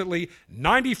unfortunately,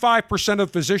 95%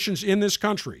 of physicians in this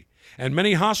country and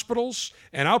many hospitals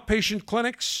and outpatient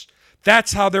clinics,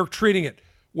 that's how they're treating it.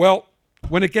 Well,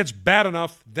 when it gets bad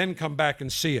enough, then come back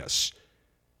and see us.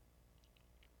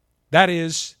 That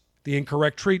is the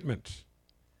incorrect treatment.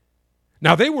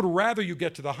 Now, they would rather you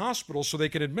get to the hospital so they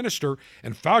can administer,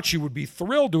 and Fauci would be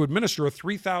thrilled to administer a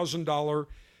 $3,000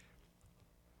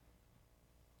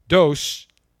 dose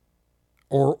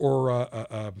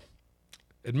or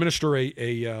administer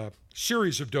a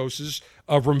series of doses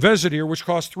of remdesivir, which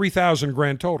costs $3,000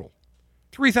 grand total.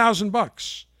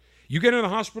 $3,000. You get in the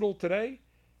hospital today,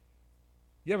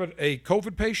 you have a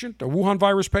COVID patient, a Wuhan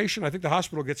virus patient, I think the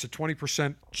hospital gets a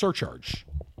 20% surcharge.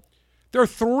 They're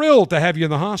thrilled to have you in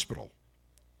the hospital.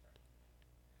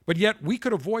 But yet we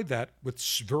could avoid that with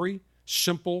very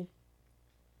simple,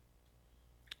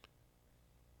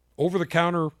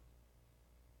 over-the-counter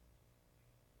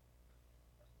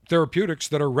therapeutics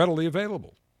that are readily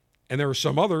available. And there are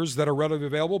some others that are readily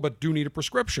available but do need a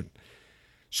prescription.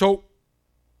 So,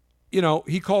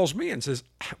 he calls me and says,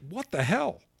 what the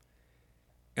hell?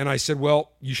 And I said,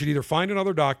 well, you should either find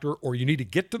another doctor or you need to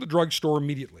get to the drugstore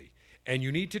immediately. And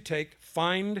you need to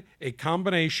find a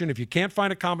combination. If you can't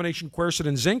find a combination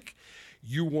quercetin zinc,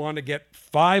 you want to get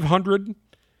 500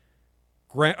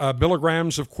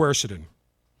 milligrams of quercetin.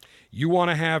 You want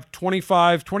to have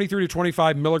 23 to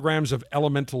 25 milligrams of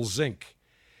elemental zinc.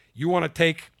 You want to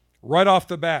take right off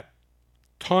the bat,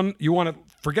 you want to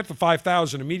forget the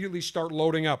 5,000, immediately start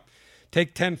loading up.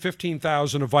 Take 10,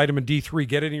 15,000 of vitamin D3,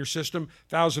 get it in your system,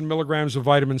 1,000 milligrams of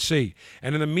vitamin C.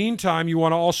 And in the meantime, you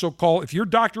want to also call, if your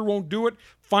doctor won't do it,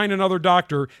 find another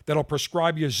doctor that'll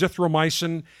prescribe you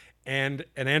azithromycin and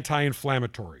an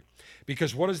anti-inflammatory.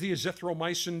 Because what does the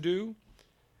azithromycin do?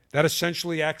 That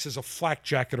essentially acts as a flak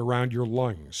jacket around your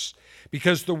lungs.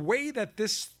 Because the way that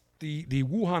the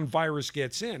Wuhan virus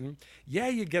gets in,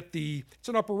 you get it's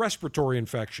an upper respiratory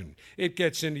infection. It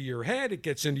gets into your head, it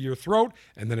gets into your throat,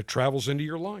 and then it travels into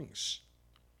your lungs.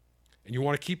 And you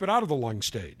want to keep it out of the lung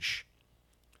stage.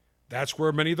 That's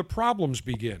where many of the problems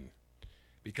begin.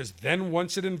 Because then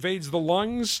once it invades the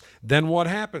lungs, then what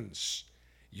happens?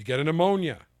 You get a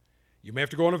pneumonia. You may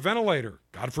have to go on a ventilator.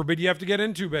 God forbid you have to get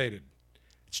intubated.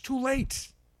 It's too late.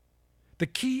 The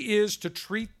key is to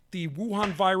treat the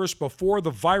Wuhan virus before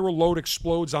the viral load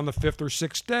explodes on the 5th or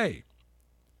 6th day.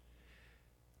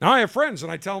 Now, I have friends, and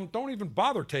I tell them, don't even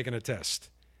bother taking a test.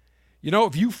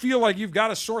 If you feel like you've got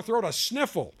a sore throat, a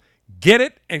sniffle, get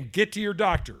it and get to your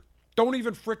doctor. Don't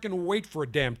even frickin' wait for a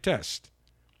damn test.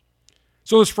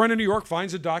 So this friend in New York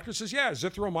finds a doctor, says, yeah,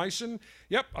 azithromycin,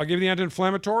 yep, I'll give you the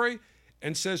anti-inflammatory,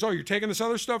 and says, oh, you're taking this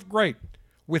other stuff? Great.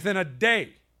 Within a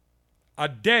day,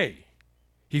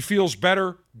 he feels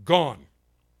better, gone.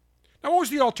 Now, what was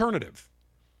the alternative?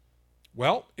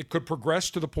 Well, it could progress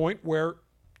to the point where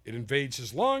it invades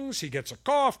his lungs, he gets a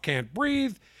cough, can't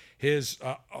breathe, his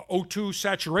O2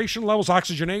 saturation levels,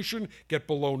 oxygenation, get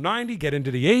below 90, get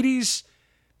into the 80s.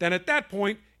 Then at that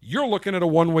point, you're looking at a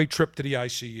one-way trip to the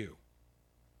ICU.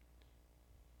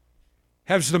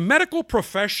 Has the medical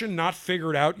profession not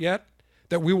figured out yet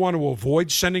that we want to avoid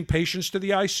sending patients to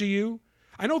the ICU?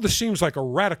 I know this seems like a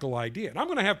radical idea, and I'm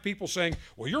going to have people saying,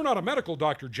 well, you're not a medical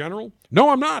doctor, General. No,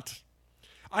 I'm not.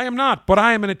 I am not, but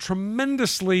I am a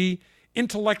tremendously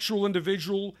intellectual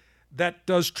individual that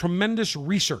does tremendous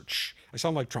research. I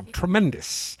sound like Trump.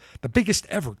 Tremendous. The biggest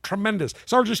ever. Tremendous.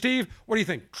 Sergeant Steve, what do you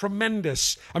think?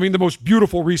 Tremendous. I mean, the most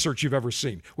beautiful research you've ever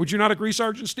seen. Would you not agree,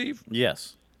 Sergeant Steve?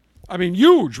 Yes. I mean,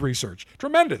 huge research.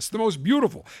 Tremendous. The most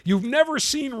beautiful. You've never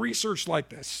seen research like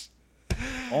this.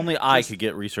 Only I could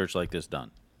get research like this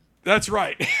done. That's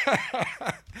right.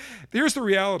 Here's the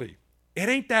reality. It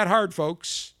ain't that hard,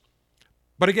 folks.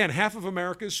 But again, half of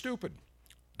America is stupid.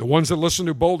 The ones that listen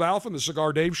to Bold Alpha and the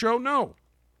Cigar Dave Show, no.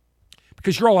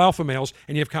 Because you're all alpha males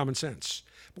and you have common sense.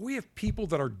 But we have people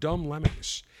that are dumb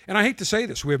lemmings. And I hate to say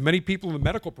this. We have many people in the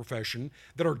medical profession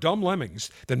that are dumb lemmings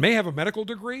that may have a medical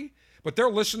degree, but they're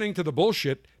listening to the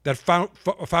bullshit that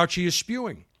Fauci is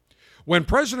spewing. When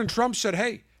President Trump said,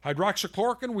 hey,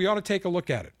 hydroxychloroquine, we ought to take a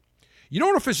look at it. You know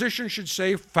what a physician should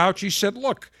say? Fauci said,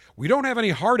 look, we don't have any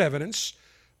hard evidence,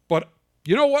 but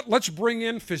you know what? Let's bring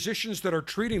in physicians that are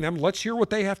treating them. Let's hear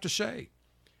what they have to say.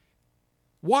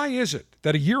 Why is it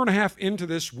that a year and a half into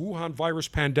this Wuhan virus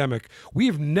pandemic,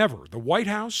 we've never, the White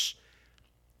House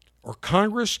or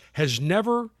Congress has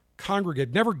never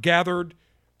congregated, never gathered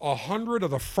 100 of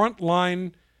the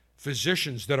frontline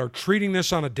physicians that are treating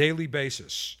this on a daily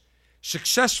basis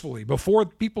successfully before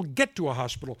people get to a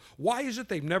hospital? Why is it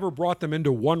they've never brought them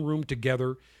into one room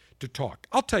together to talk?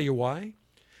 I'll tell you why.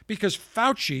 Because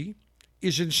Fauci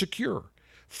is insecure.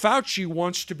 Fauci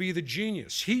wants to be the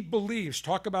genius. He believes,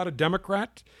 talk about a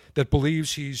Democrat that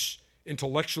believes he's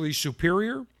intellectually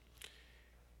superior.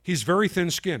 He's very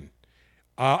thin-skinned.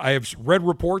 I have read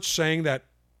reports saying that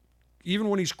even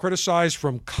when he's criticized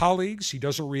from colleagues, he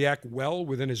doesn't react well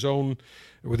within his own,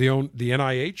 with the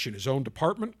NIH in his own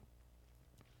department.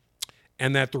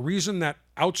 And that the reason that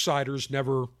outsiders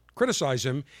never criticize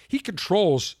him, he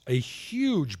controls a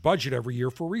huge budget every year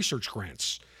for research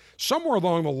grants. Somewhere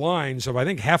along the lines of, I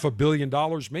think, $500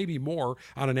 million, maybe more,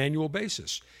 on an annual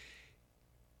basis.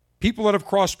 People that have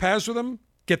crossed paths with him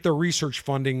get their research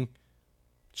funding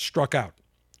struck out.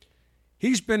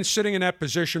 He's been sitting in that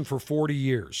position for 40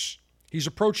 years. He's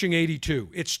approaching 82.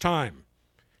 It's time.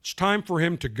 It's time for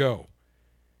him to go.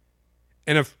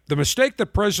 And if the mistake that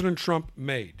President Trump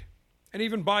made, and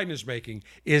even Biden is making,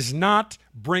 is not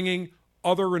bringing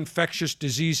other infectious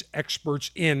disease experts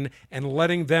in and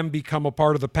letting them become a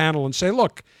part of the panel and say,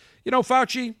 look,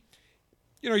 Fauci,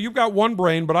 you've got one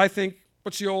brain, but I think,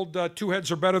 what's the old 2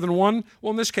 heads are better than one?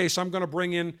 Well, in this case, I'm going to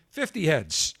bring in 50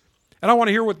 heads. And I want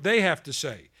to hear what they have to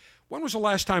say. When was the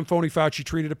last time phony Fauci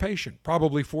treated a patient?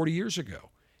 Probably 40 years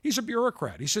ago. He's a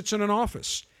bureaucrat. He sits in an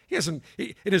office. In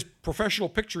his professional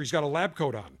picture, he's got a lab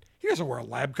coat on. He doesn't wear a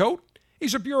lab coat.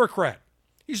 He's a bureaucrat.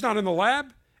 He's not in the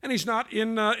lab. And he's not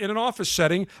in an office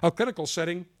setting, a clinical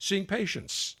setting, seeing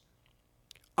patients.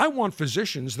 I want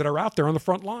physicians that are out there on the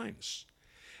front lines.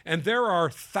 And there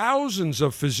are thousands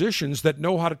of physicians that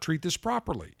know how to treat this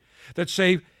properly, that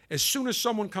say, as soon as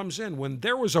someone comes in, when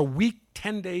there was a week,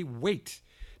 10-day wait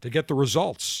to get the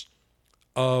results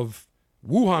of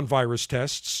Wuhan virus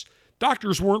tests,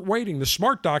 doctors weren't waiting. The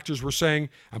smart doctors were saying,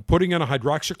 I'm putting in a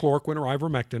hydroxychloroquine or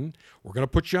ivermectin. We're going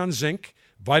to put you on zinc,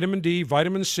 vitamin D,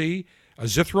 vitamin C,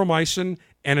 azithromycin,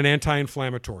 and an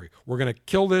anti-inflammatory. We're going to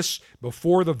kill this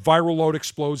before the viral load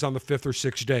explodes on the 5th or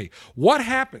 6th day. What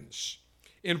happens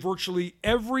in virtually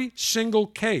every single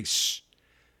case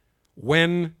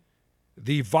when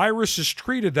the virus is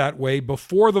treated that way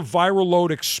before the viral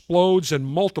load explodes and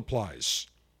multiplies?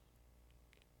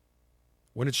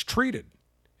 When it's treated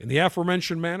in the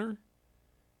aforementioned manner,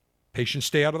 patients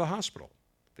stay out of the hospital.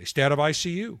 They stay out of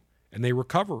ICU, and they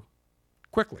recover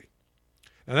quickly.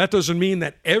 Now, that doesn't mean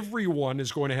that everyone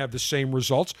is going to have the same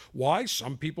results. Why?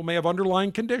 Some people may have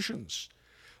underlying conditions.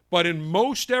 But in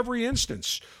most every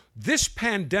instance, this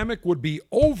pandemic would be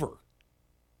over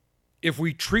if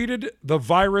we treated the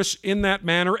virus in that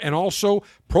manner and also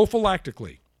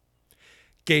prophylactically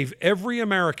gave every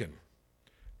American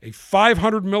a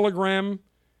 500 milligram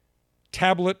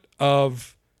tablet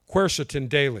of quercetin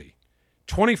daily,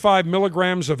 25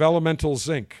 milligrams of elemental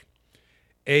zinc,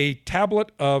 a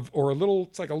tablet of, or a little,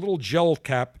 it's like a little gel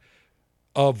cap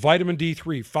of vitamin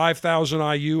D3, 5,000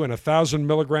 IU and 1,000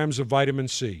 milligrams of vitamin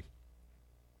C.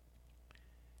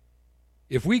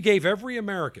 If we gave every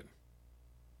American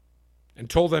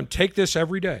and told them, take this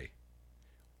every day,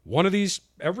 one of these,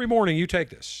 every morning you take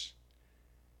this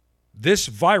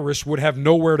virus would have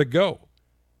nowhere to go,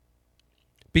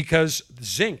 because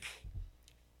zinc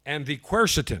and the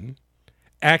quercetin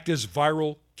act as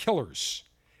viral killers.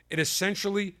 It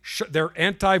essentially,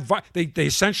 they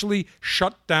essentially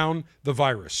shut down the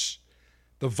virus.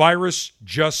 The virus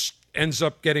just ends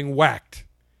up getting whacked.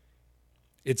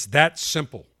 It's that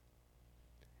simple.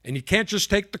 And you can't just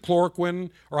take the chloroquine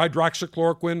or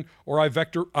hydroxychloroquine or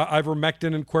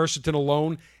ivermectin and quercetin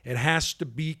alone. It has to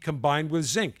be combined with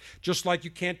zinc, just like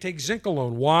you can't take zinc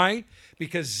alone. Why?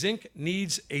 Because zinc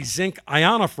needs a zinc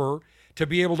ionophore to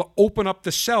be able to open up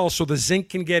the cell so the zinc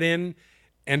can get in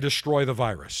and destroy the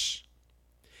virus.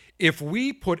 If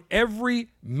we put every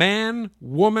man,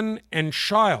 woman, and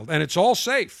child, and it's all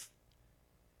safe,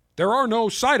 there are no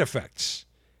side effects.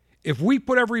 If we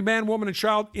put every man, woman, and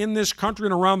child in this country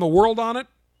and around the world on it,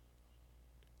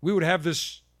 we would have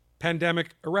this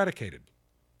pandemic eradicated.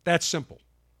 That's simple.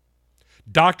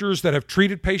 Doctors that have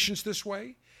treated patients this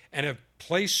way and have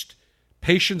placed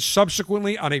patients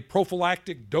subsequently on a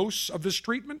prophylactic dose of this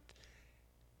treatment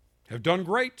have done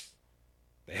great.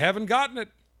 They haven't gotten it.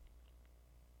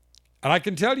 And I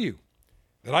can tell you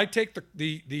that I take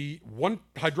the one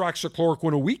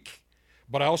hydroxychloroquine a week,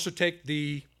 but I also take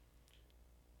the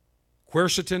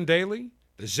quercetin daily,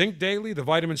 the zinc daily, the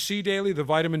vitamin C daily, the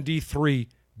vitamin D3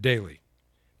 daily.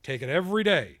 Take it every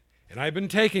day, and I've been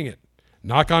taking it.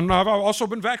 Knock on, I've also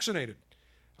been vaccinated.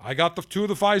 I got two of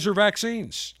the Pfizer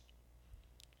vaccines.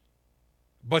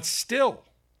 But still,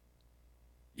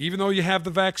 even though you have the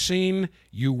vaccine,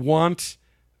 you want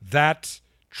that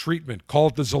treatment. Call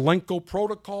it the Zelenko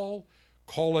protocol,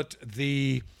 call it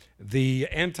the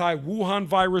anti-Wuhan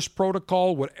virus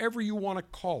protocol, whatever you want to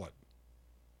call it.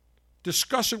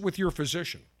 Discuss it with your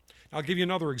physician. I'll give you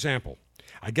another example.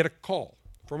 I get a call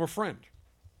from a friend,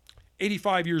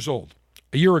 85 years old,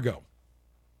 a year ago.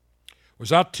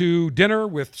 Was out to dinner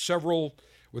with the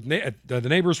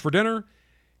neighbors for dinner.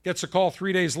 Gets a call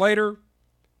 3 days later.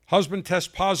 Husband tests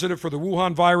positive for the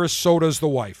Wuhan virus, so does the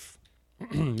wife.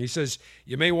 He says,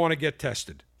 you may want to get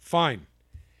tested. Fine.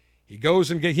 He goes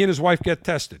and he and his wife get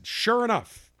tested. Sure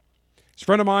enough, this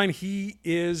friend of mine, he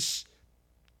is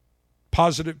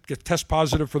positive, test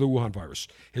positive for the Wuhan virus.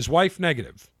 His wife,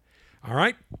 negative. All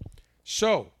right?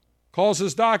 So, calls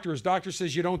his doctor. His doctor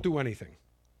says, you don't do anything.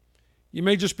 You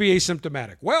may just be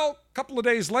asymptomatic. Well, a couple of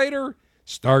days later,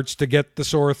 starts to get the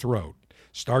sore throat,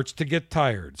 starts to get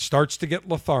tired, starts to get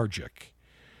lethargic,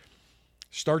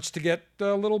 starts to get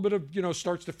a little bit of,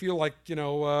 starts to feel like,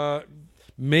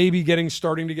 maybe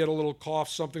starting to get a little cough,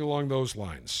 something along those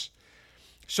lines.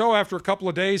 So after a couple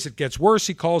of days, it gets worse.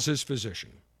 He calls his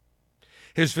physician.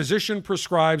 His physician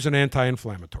prescribes an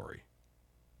anti-inflammatory.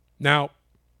 Now,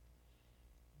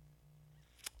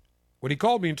 when he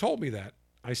called me and told me that,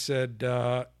 I said,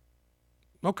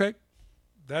 okay,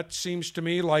 that seems to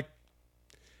me like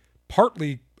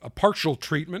partly a partial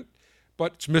treatment,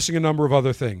 but it's missing a number of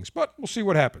other things. But we'll see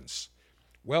what happens.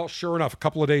 Well, sure enough, a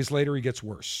couple of days later, he gets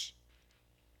worse.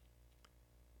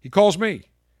 He calls me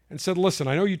and said, listen,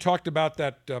 I know you talked about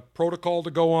that protocol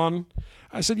to go on.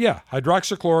 I said, yeah,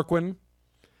 hydroxychloroquine,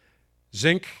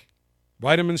 zinc,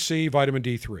 vitamin C, vitamin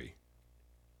D3.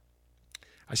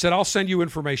 I said, I'll send you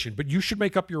information, but you should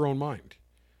make up your own mind.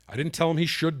 I didn't tell him he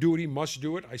should do it, he must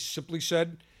do it. I simply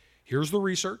said, here's the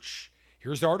research,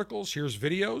 here's the articles, here's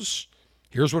videos,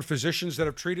 here's what physicians that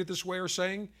have treated this way are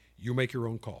saying. You make your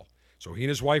own call. So he and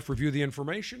his wife review the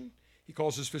information. He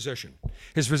calls his physician.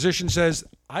 His physician says,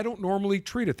 I don't normally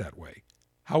treat it that way.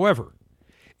 However,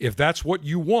 if that's what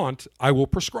you want, I will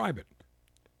prescribe it.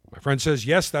 My friend says,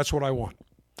 yes, that's what I want.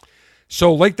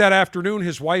 So late that afternoon,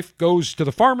 his wife goes to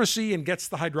the pharmacy and gets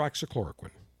the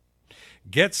hydroxychloroquine,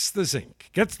 gets the zinc,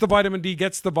 gets the vitamin D,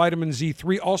 gets the vitamin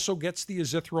Z3, also gets the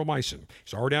azithromycin.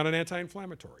 He's already on an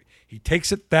anti-inflammatory. He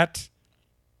takes it that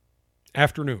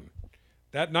afternoon.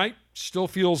 That night, still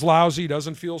feels lousy,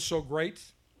 doesn't feel so great.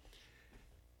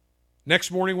 Next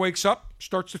morning, wakes up,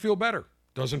 starts to feel better.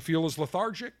 Doesn't feel as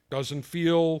lethargic, doesn't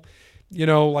feel,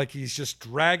 like he's just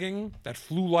dragging, that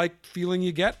flu-like feeling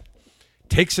you get.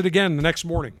 Takes it again the next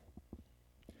morning.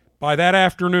 By that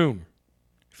afternoon,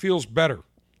 feels better.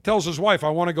 Tells his wife, I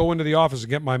want to go into the office and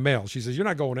get my mail. She says, you're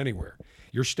not going anywhere.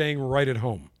 You're staying right at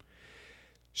home.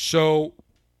 So,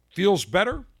 feels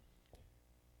better.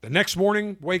 The next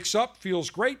morning, wakes up, feels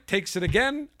great, takes it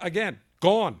again,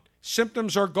 gone.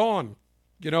 Symptoms are gone.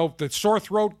 The sore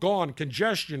throat, gone.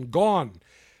 Congestion, gone.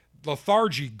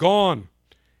 Lethargy, gone.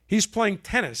 He's playing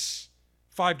tennis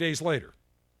 5 days later.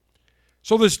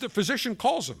 So the physician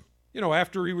calls him,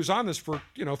 after he was on this for,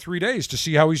 3 days to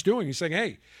see how he's doing. He's saying,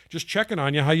 hey, just checking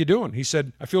on you. How you doing? He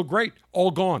said, I feel great. All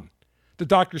gone. The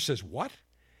doctor says, what?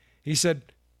 He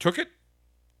said, took it.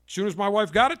 As soon as my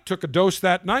wife got it, took a dose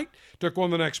that night, took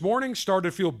one the next morning, started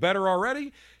to feel better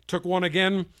already, took one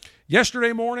again,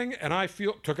 yesterday morning, and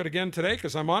took it again today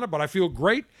because I'm on it, but I feel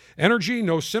great, energy,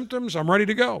 no symptoms, I'm ready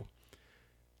to go.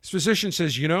 His physician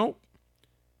says,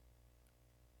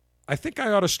 I think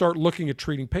I ought to start looking at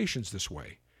treating patients this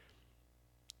way.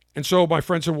 And so my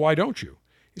friend said, why don't you?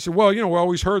 He said, well, we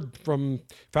always heard from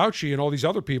Fauci and all these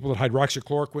other people that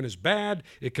hydroxychloroquine is bad.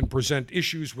 It can present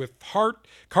issues with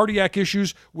cardiac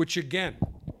issues, which again,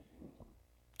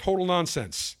 total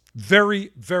nonsense.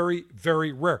 Very, very,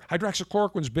 very rare.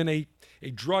 Hydroxychloroquine's been a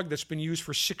drug that's been used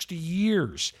for 60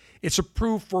 years. It's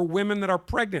approved for women that are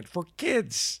pregnant, for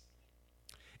kids.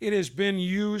 It has been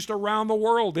used around the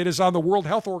world. It is on the World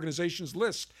Health Organization's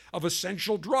list of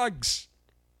essential drugs.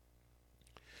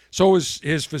 So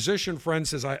his physician friend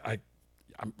says,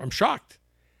 I'm shocked.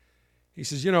 He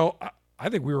says, I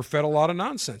think we were fed a lot of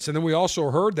nonsense. And then we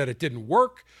also heard that it didn't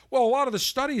work. Well, a lot of the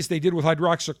studies they did with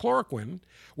hydroxychloroquine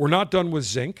were not done with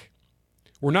zinc,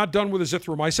 were not done with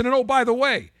azithromycin. And oh, by the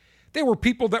way, they were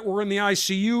people that were in the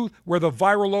ICU where the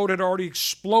viral load had already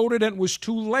exploded and it was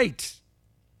too late.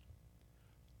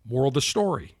 Moral of the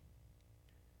story.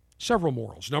 Several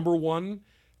morals. Number one,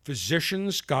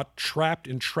 physicians got trapped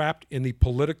in the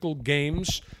political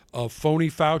games of phony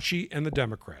Fauci and the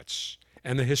Democrats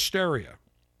and the hysteria.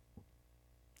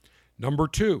 Number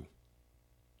two,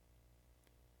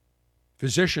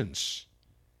 physicians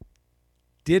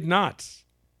did not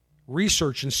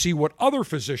research and see what other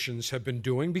physicians have been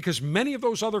doing, because many of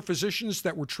those other physicians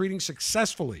that were treating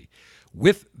successfully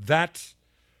with that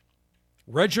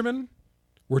regimen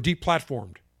were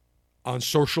deplatformed on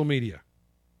social media,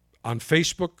 on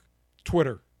Facebook,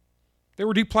 Twitter. They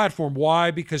were deplatformed.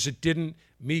 Why? Because it didn't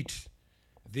meet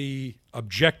the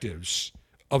objectives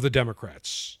of the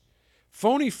Democrats.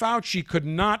 Phony Fauci could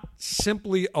not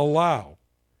simply allow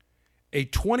a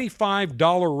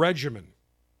 $25 regimen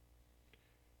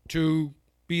to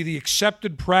be the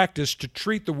accepted practice to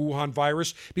treat the Wuhan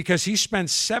virus, because he spent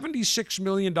 $76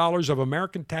 million of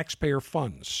American taxpayer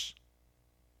funds.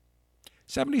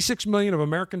 $76 million of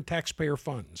American taxpayer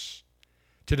funds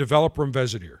to develop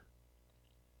remdesivir.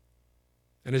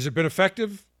 And has it been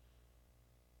effective?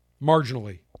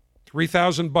 Marginally.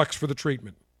 $3,000 for the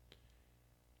treatment.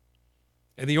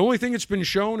 And the only thing that's been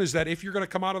shown is that if you're going to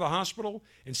come out of the hospital,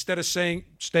 instead of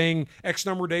staying X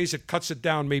number of days, it cuts it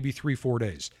down maybe 3-4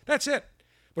 days. That's it.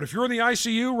 But if you're in the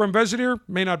ICU, remdesivir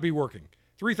may not be working.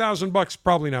 $3,000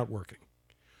 probably not working.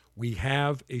 We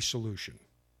have a solution.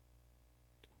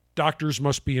 Doctors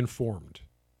must be informed.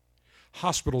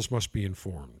 Hospitals must be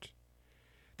informed.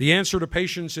 The answer to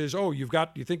patients is, you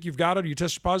think you've got it? You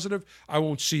tested positive? I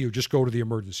won't see you. Just go to the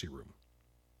emergency room.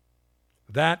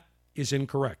 That is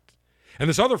incorrect. And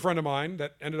this other friend of mine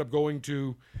that ended up going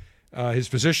to his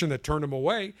physician that turned him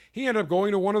away, he ended up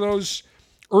going to one of those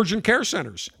urgent care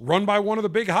centers run by one of the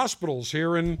big hospitals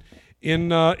here in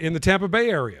the Tampa Bay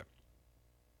area.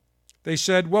 They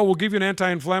said, well, we'll give you an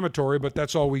anti-inflammatory, but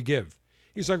that's all we give.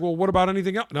 He's like, well, what about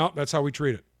anything else? No, that's how we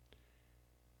treat it.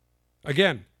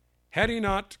 Again, had he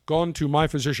not gone to my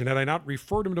physician, had I not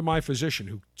referred him to my physician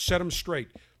who set him straight,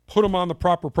 put him on the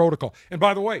proper protocol, and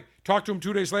by the way, talk to him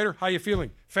 2 days later, how you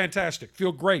feeling? Fantastic.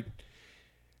 Feel great.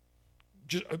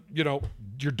 Just,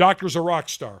 your doctor's a rock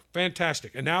star.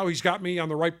 Fantastic. And now he's got me on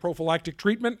the right prophylactic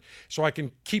treatment so I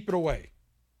can keep it away.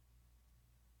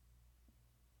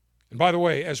 And by the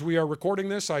way, as we are recording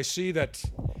this, I see that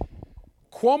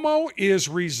Cuomo is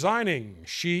resigning.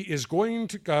 She is going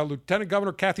to, Lieutenant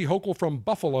Governor Kathy Hochul from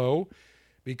Buffalo,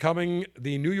 becoming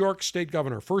the New York State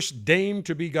governor. First dame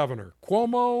to be governor.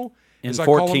 Cuomo. In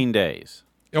 14 days.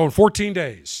 Oh, in 14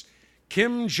 days.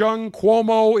 Kim Jong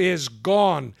Cuomo is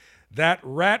gone. That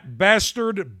rat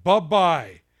bastard,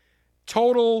 bye-bye.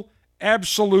 Total,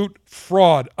 absolute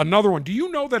fraud. Another one. Do you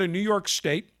know that in New York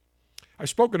State, I've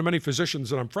spoken to many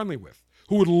physicians that I'm friendly with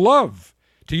who would love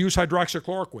to use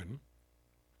hydroxychloroquine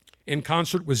in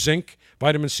concert with zinc,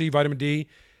 vitamin C, vitamin D,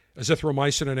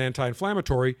 azithromycin, and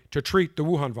anti-inflammatory to treat the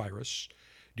Wuhan virus.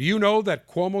 Do you know that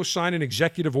Cuomo signed an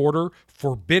executive order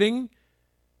forbidding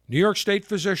New York State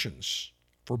physicians,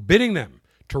 forbidding them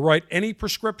to write any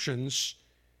prescriptions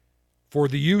for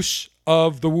the use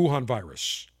of the Wuhan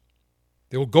virus?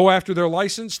 They will go after their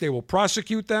license. They will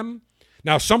prosecute them.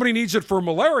 Now, if somebody needs it for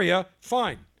malaria,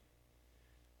 fine.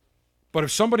 But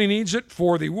if somebody needs it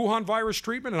for the Wuhan virus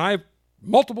treatment, and I have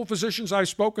multiple physicians I've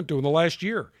spoken to in the last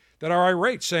year that are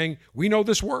irate saying, we know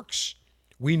this works.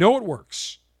 We know it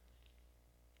works.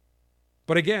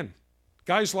 But again,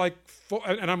 guys like,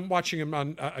 and I'm watching him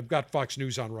on, I've got Fox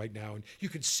News on right now, and you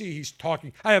can see he's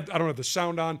talking. I don't have the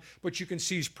sound on, but you can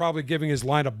see he's probably giving his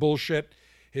line of bullshit,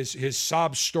 his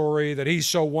sob story that he's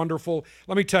so wonderful.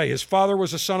 Let me tell you, his father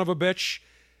was a son of a bitch.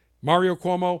 Mario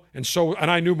Cuomo,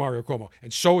 and I knew Mario Cuomo,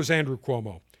 and so is Andrew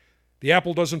Cuomo. The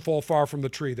apple doesn't fall far from the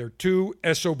tree. They're two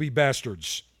SOB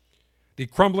bastards. The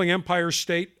crumbling empire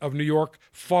state of New York,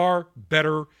 far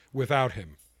better without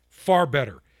him. Far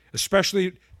better.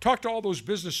 Especially, talk to all those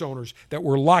business owners that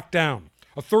were locked down.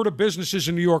 A third of businesses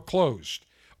in New York closed.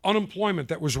 Unemployment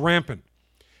that was rampant.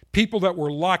 People that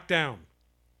were locked down.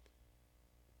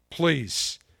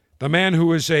 Please. The man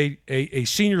who is a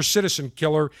senior citizen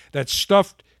killer that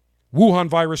stuffed Wuhan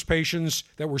virus patients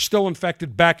that were still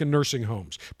infected back in nursing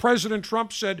homes. President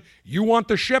Trump said, you want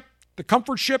the ship, the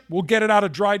comfort ship? We'll get it out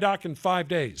of dry dock in 5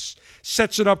 days.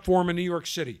 Sets it up for him in New York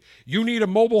City. You need a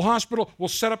mobile hospital? We'll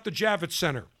set up the Javits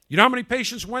Center. You know how many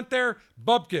patients went there?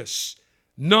 Bupkis.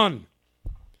 None.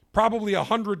 Probably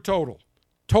 100 total.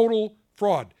 Total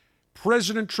fraud.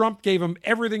 President Trump gave him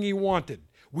everything he wanted.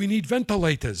 We need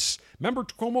ventilators. Remember,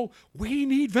 Cuomo? We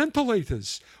need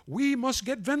ventilators. We must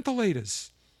get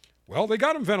ventilators. Well, they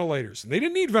got him ventilators, and they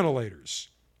didn't need ventilators.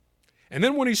 And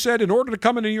then when he said, in order to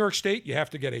come into New York State, you have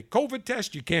to get a COVID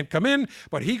test, you can't come in,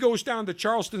 but he goes down to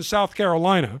Charleston, South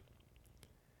Carolina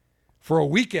for a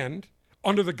weekend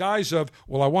under the guise of,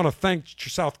 well, I want to thank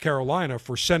South Carolina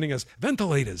for sending us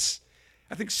ventilators.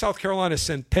 I think South Carolina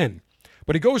sent 10.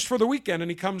 But he goes for the weekend,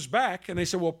 and he comes back, and they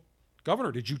say, well,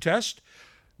 Governor, did you test?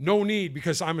 No need,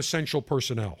 because I'm essential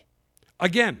personnel.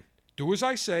 Again, do as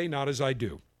I say, not as I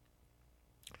do.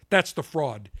 That's the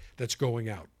fraud that's going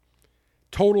out.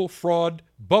 Total fraud.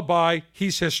 Bye-bye.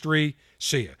 He's history.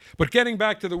 See ya. But getting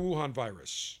back to the Wuhan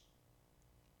virus,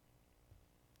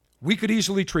 we could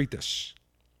easily treat this.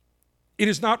 It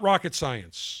is not rocket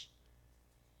science.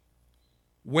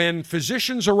 When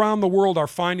physicians around the world are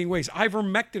finding ways,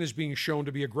 ivermectin is being shown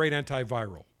to be a great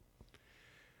antiviral.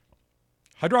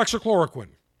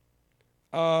 Hydroxychloroquine,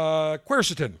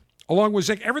 quercetin, along with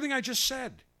zinc, everything I just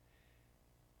said.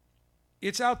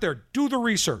 It's out there. Do the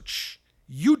research.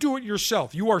 You do it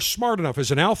yourself. You are smart enough. As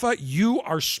an alpha, you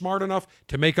are smart enough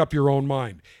to make up your own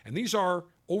mind. And these are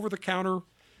over-the-counter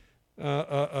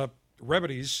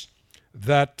remedies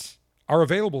that are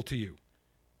available to you.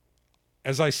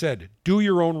 As I said, do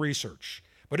your own research.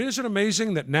 But isn't it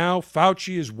amazing that now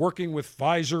Fauci is working with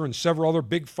Pfizer and several other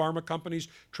big pharma companies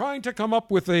trying to come up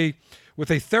with a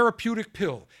therapeutic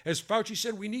pill? As Fauci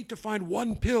said, we need to find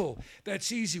one pill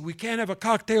that's easy. We can't have a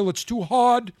cocktail that's too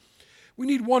hard. We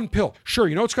need one pill. Sure,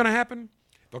 you know what's going to happen?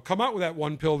 They'll come out with that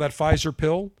one pill, that Pfizer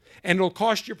pill, and it'll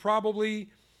cost you probably,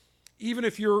 even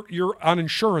if you're on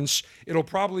insurance, it'll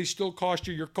probably still cost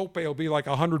you, your copay will be like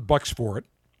 $100 for it.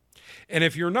 And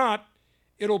if you're not,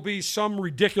 it'll be some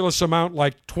ridiculous amount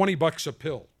like $20 a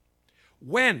pill.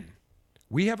 When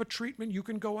we have a treatment, you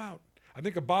can go out. I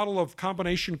think a bottle of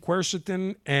combination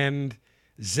quercetin and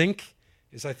zinc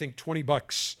is, I think,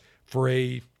 $20 for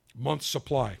a month's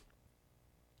supply.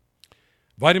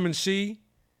 Vitamin C,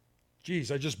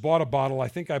 geez, I just bought a bottle. I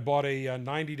think I bought a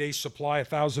 90-day supply,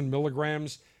 1,000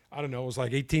 milligrams. I don't know, it was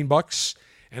like $18.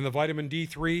 And the vitamin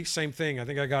D3, same thing. I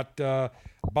think I got a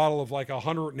bottle of like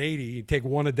 180. You take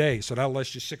one a day, so that'll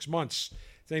last you 6 months.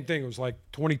 Same thing, it was like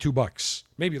 $22,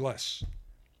 maybe less.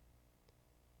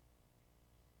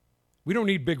 We don't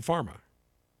need big pharma.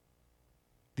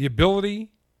 The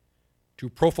ability to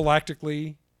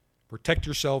prophylactically protect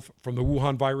yourself from the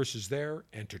Wuhan virus is there,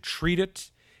 and to treat it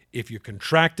if you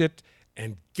contract it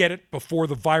and get it before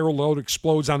the viral load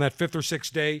explodes on that 5th or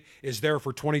 6th day is there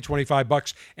for $20,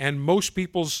 $25. And most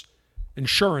people's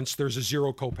insurance, there's a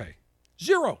zero copay.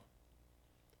 Zero.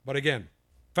 But again,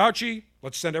 Fauci,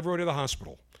 let's send everybody to the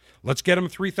hospital. Let's get them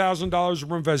 $3,000 of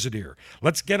remdesivir.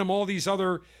 Let's get them all these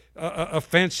other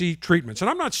fancy treatments. And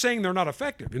I'm not saying they're not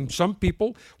effective. And some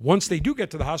people, once they do get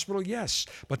to the hospital, yes.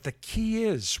 But the key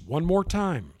is, one more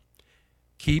time,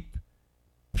 keep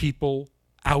people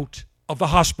out of the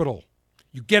hospital.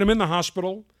 You get them in the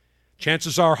hospital,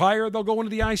 chances are higher they'll go into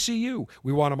the ICU.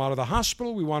 We want them out of the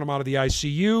hospital. We want them out of the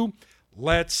ICU.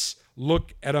 Let's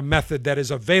look at a method that is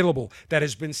available, that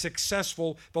has been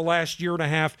successful the last year and a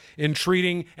half in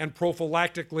treating and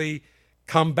prophylactically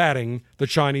combating the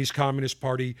Chinese Communist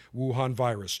Party Wuhan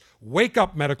virus. Wake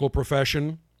up, medical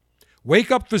profession. Wake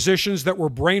up, physicians that were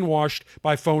brainwashed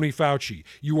by phony Fauci.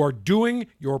 You are doing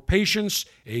your patients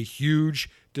a huge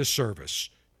disservice.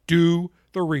 Do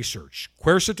the research.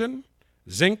 Quercetin,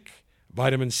 zinc,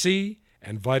 vitamin C,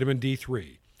 and vitamin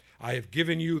D3. I have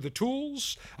given you the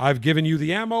tools. I've given you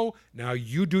the ammo. Now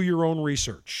you do your own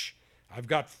research. I've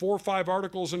got 4 or 5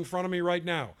 articles in front of me right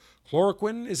now.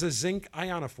 Chloroquine is a zinc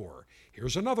ionophore.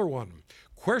 Here's another one.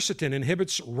 Quercetin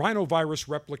inhibits rhinovirus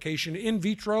replication in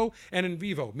vitro and in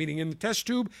vivo, meaning in the test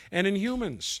tube and in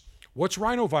humans. What's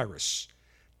rhinovirus?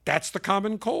 That's the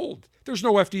common cold. There's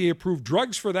no FDA-approved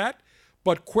drugs for that,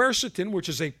 but quercetin, which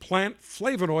is a plant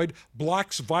flavonoid,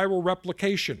 blocks viral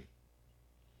replication.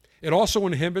 It also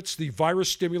inhibits the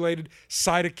virus-stimulated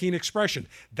cytokine expression.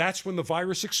 That's when the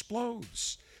virus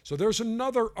explodes. So there's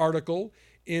another article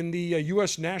in the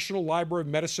U.S. National Library of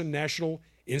Medicine, National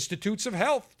Institutes of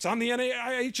Health. It's on the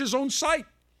NIH's own site.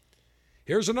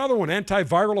 Here's another one,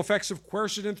 antiviral effects of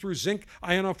quercetin through zinc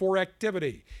ionophore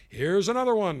activity. Here's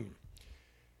another one.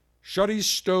 Studies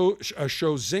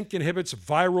show zinc inhibits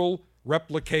viral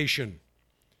replication.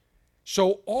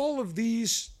 So all of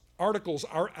these articles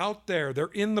are out there. They're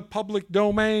in the public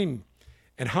domain.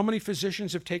 And how many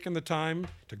physicians have taken the time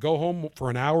to go home for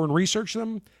an hour and research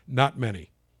them? Not many.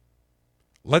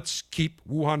 Let's keep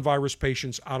Wuhan virus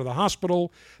patients out of the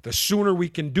hospital. The sooner we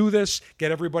can do this,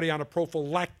 get everybody on a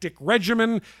prophylactic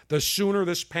regimen, the sooner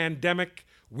this pandemic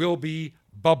will be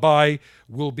bye-bye,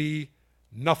 will be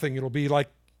nothing. It'll be like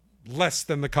less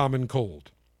than the common cold.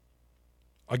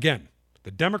 Again, the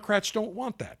Democrats don't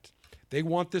want that. They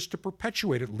want this to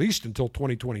perpetuate at least until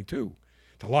 2022,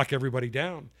 to lock everybody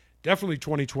down. Definitely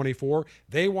 2024.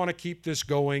 They want to keep this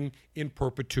going in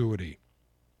perpetuity.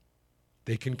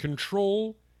 They can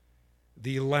control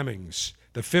the lemmings,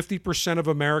 the 50% of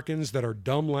Americans that are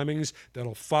dumb lemmings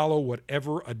that'll follow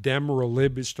whatever a Dem or a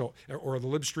Lib is or the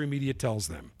Libstream media tells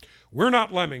them. We're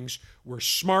not lemmings. We're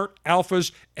smart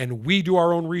alphas, and we do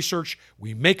our own research.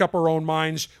 We make up our own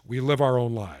minds. We live our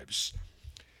own lives.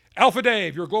 Alpha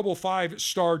Dave, your global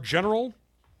 5-star general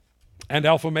and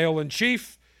alpha male in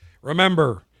chief.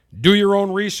 Remember, do your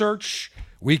own research.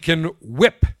 We can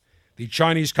whip the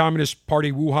Chinese Communist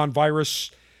Party Wuhan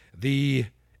virus. The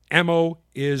ammo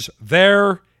is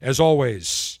there. As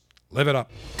always, live it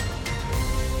up.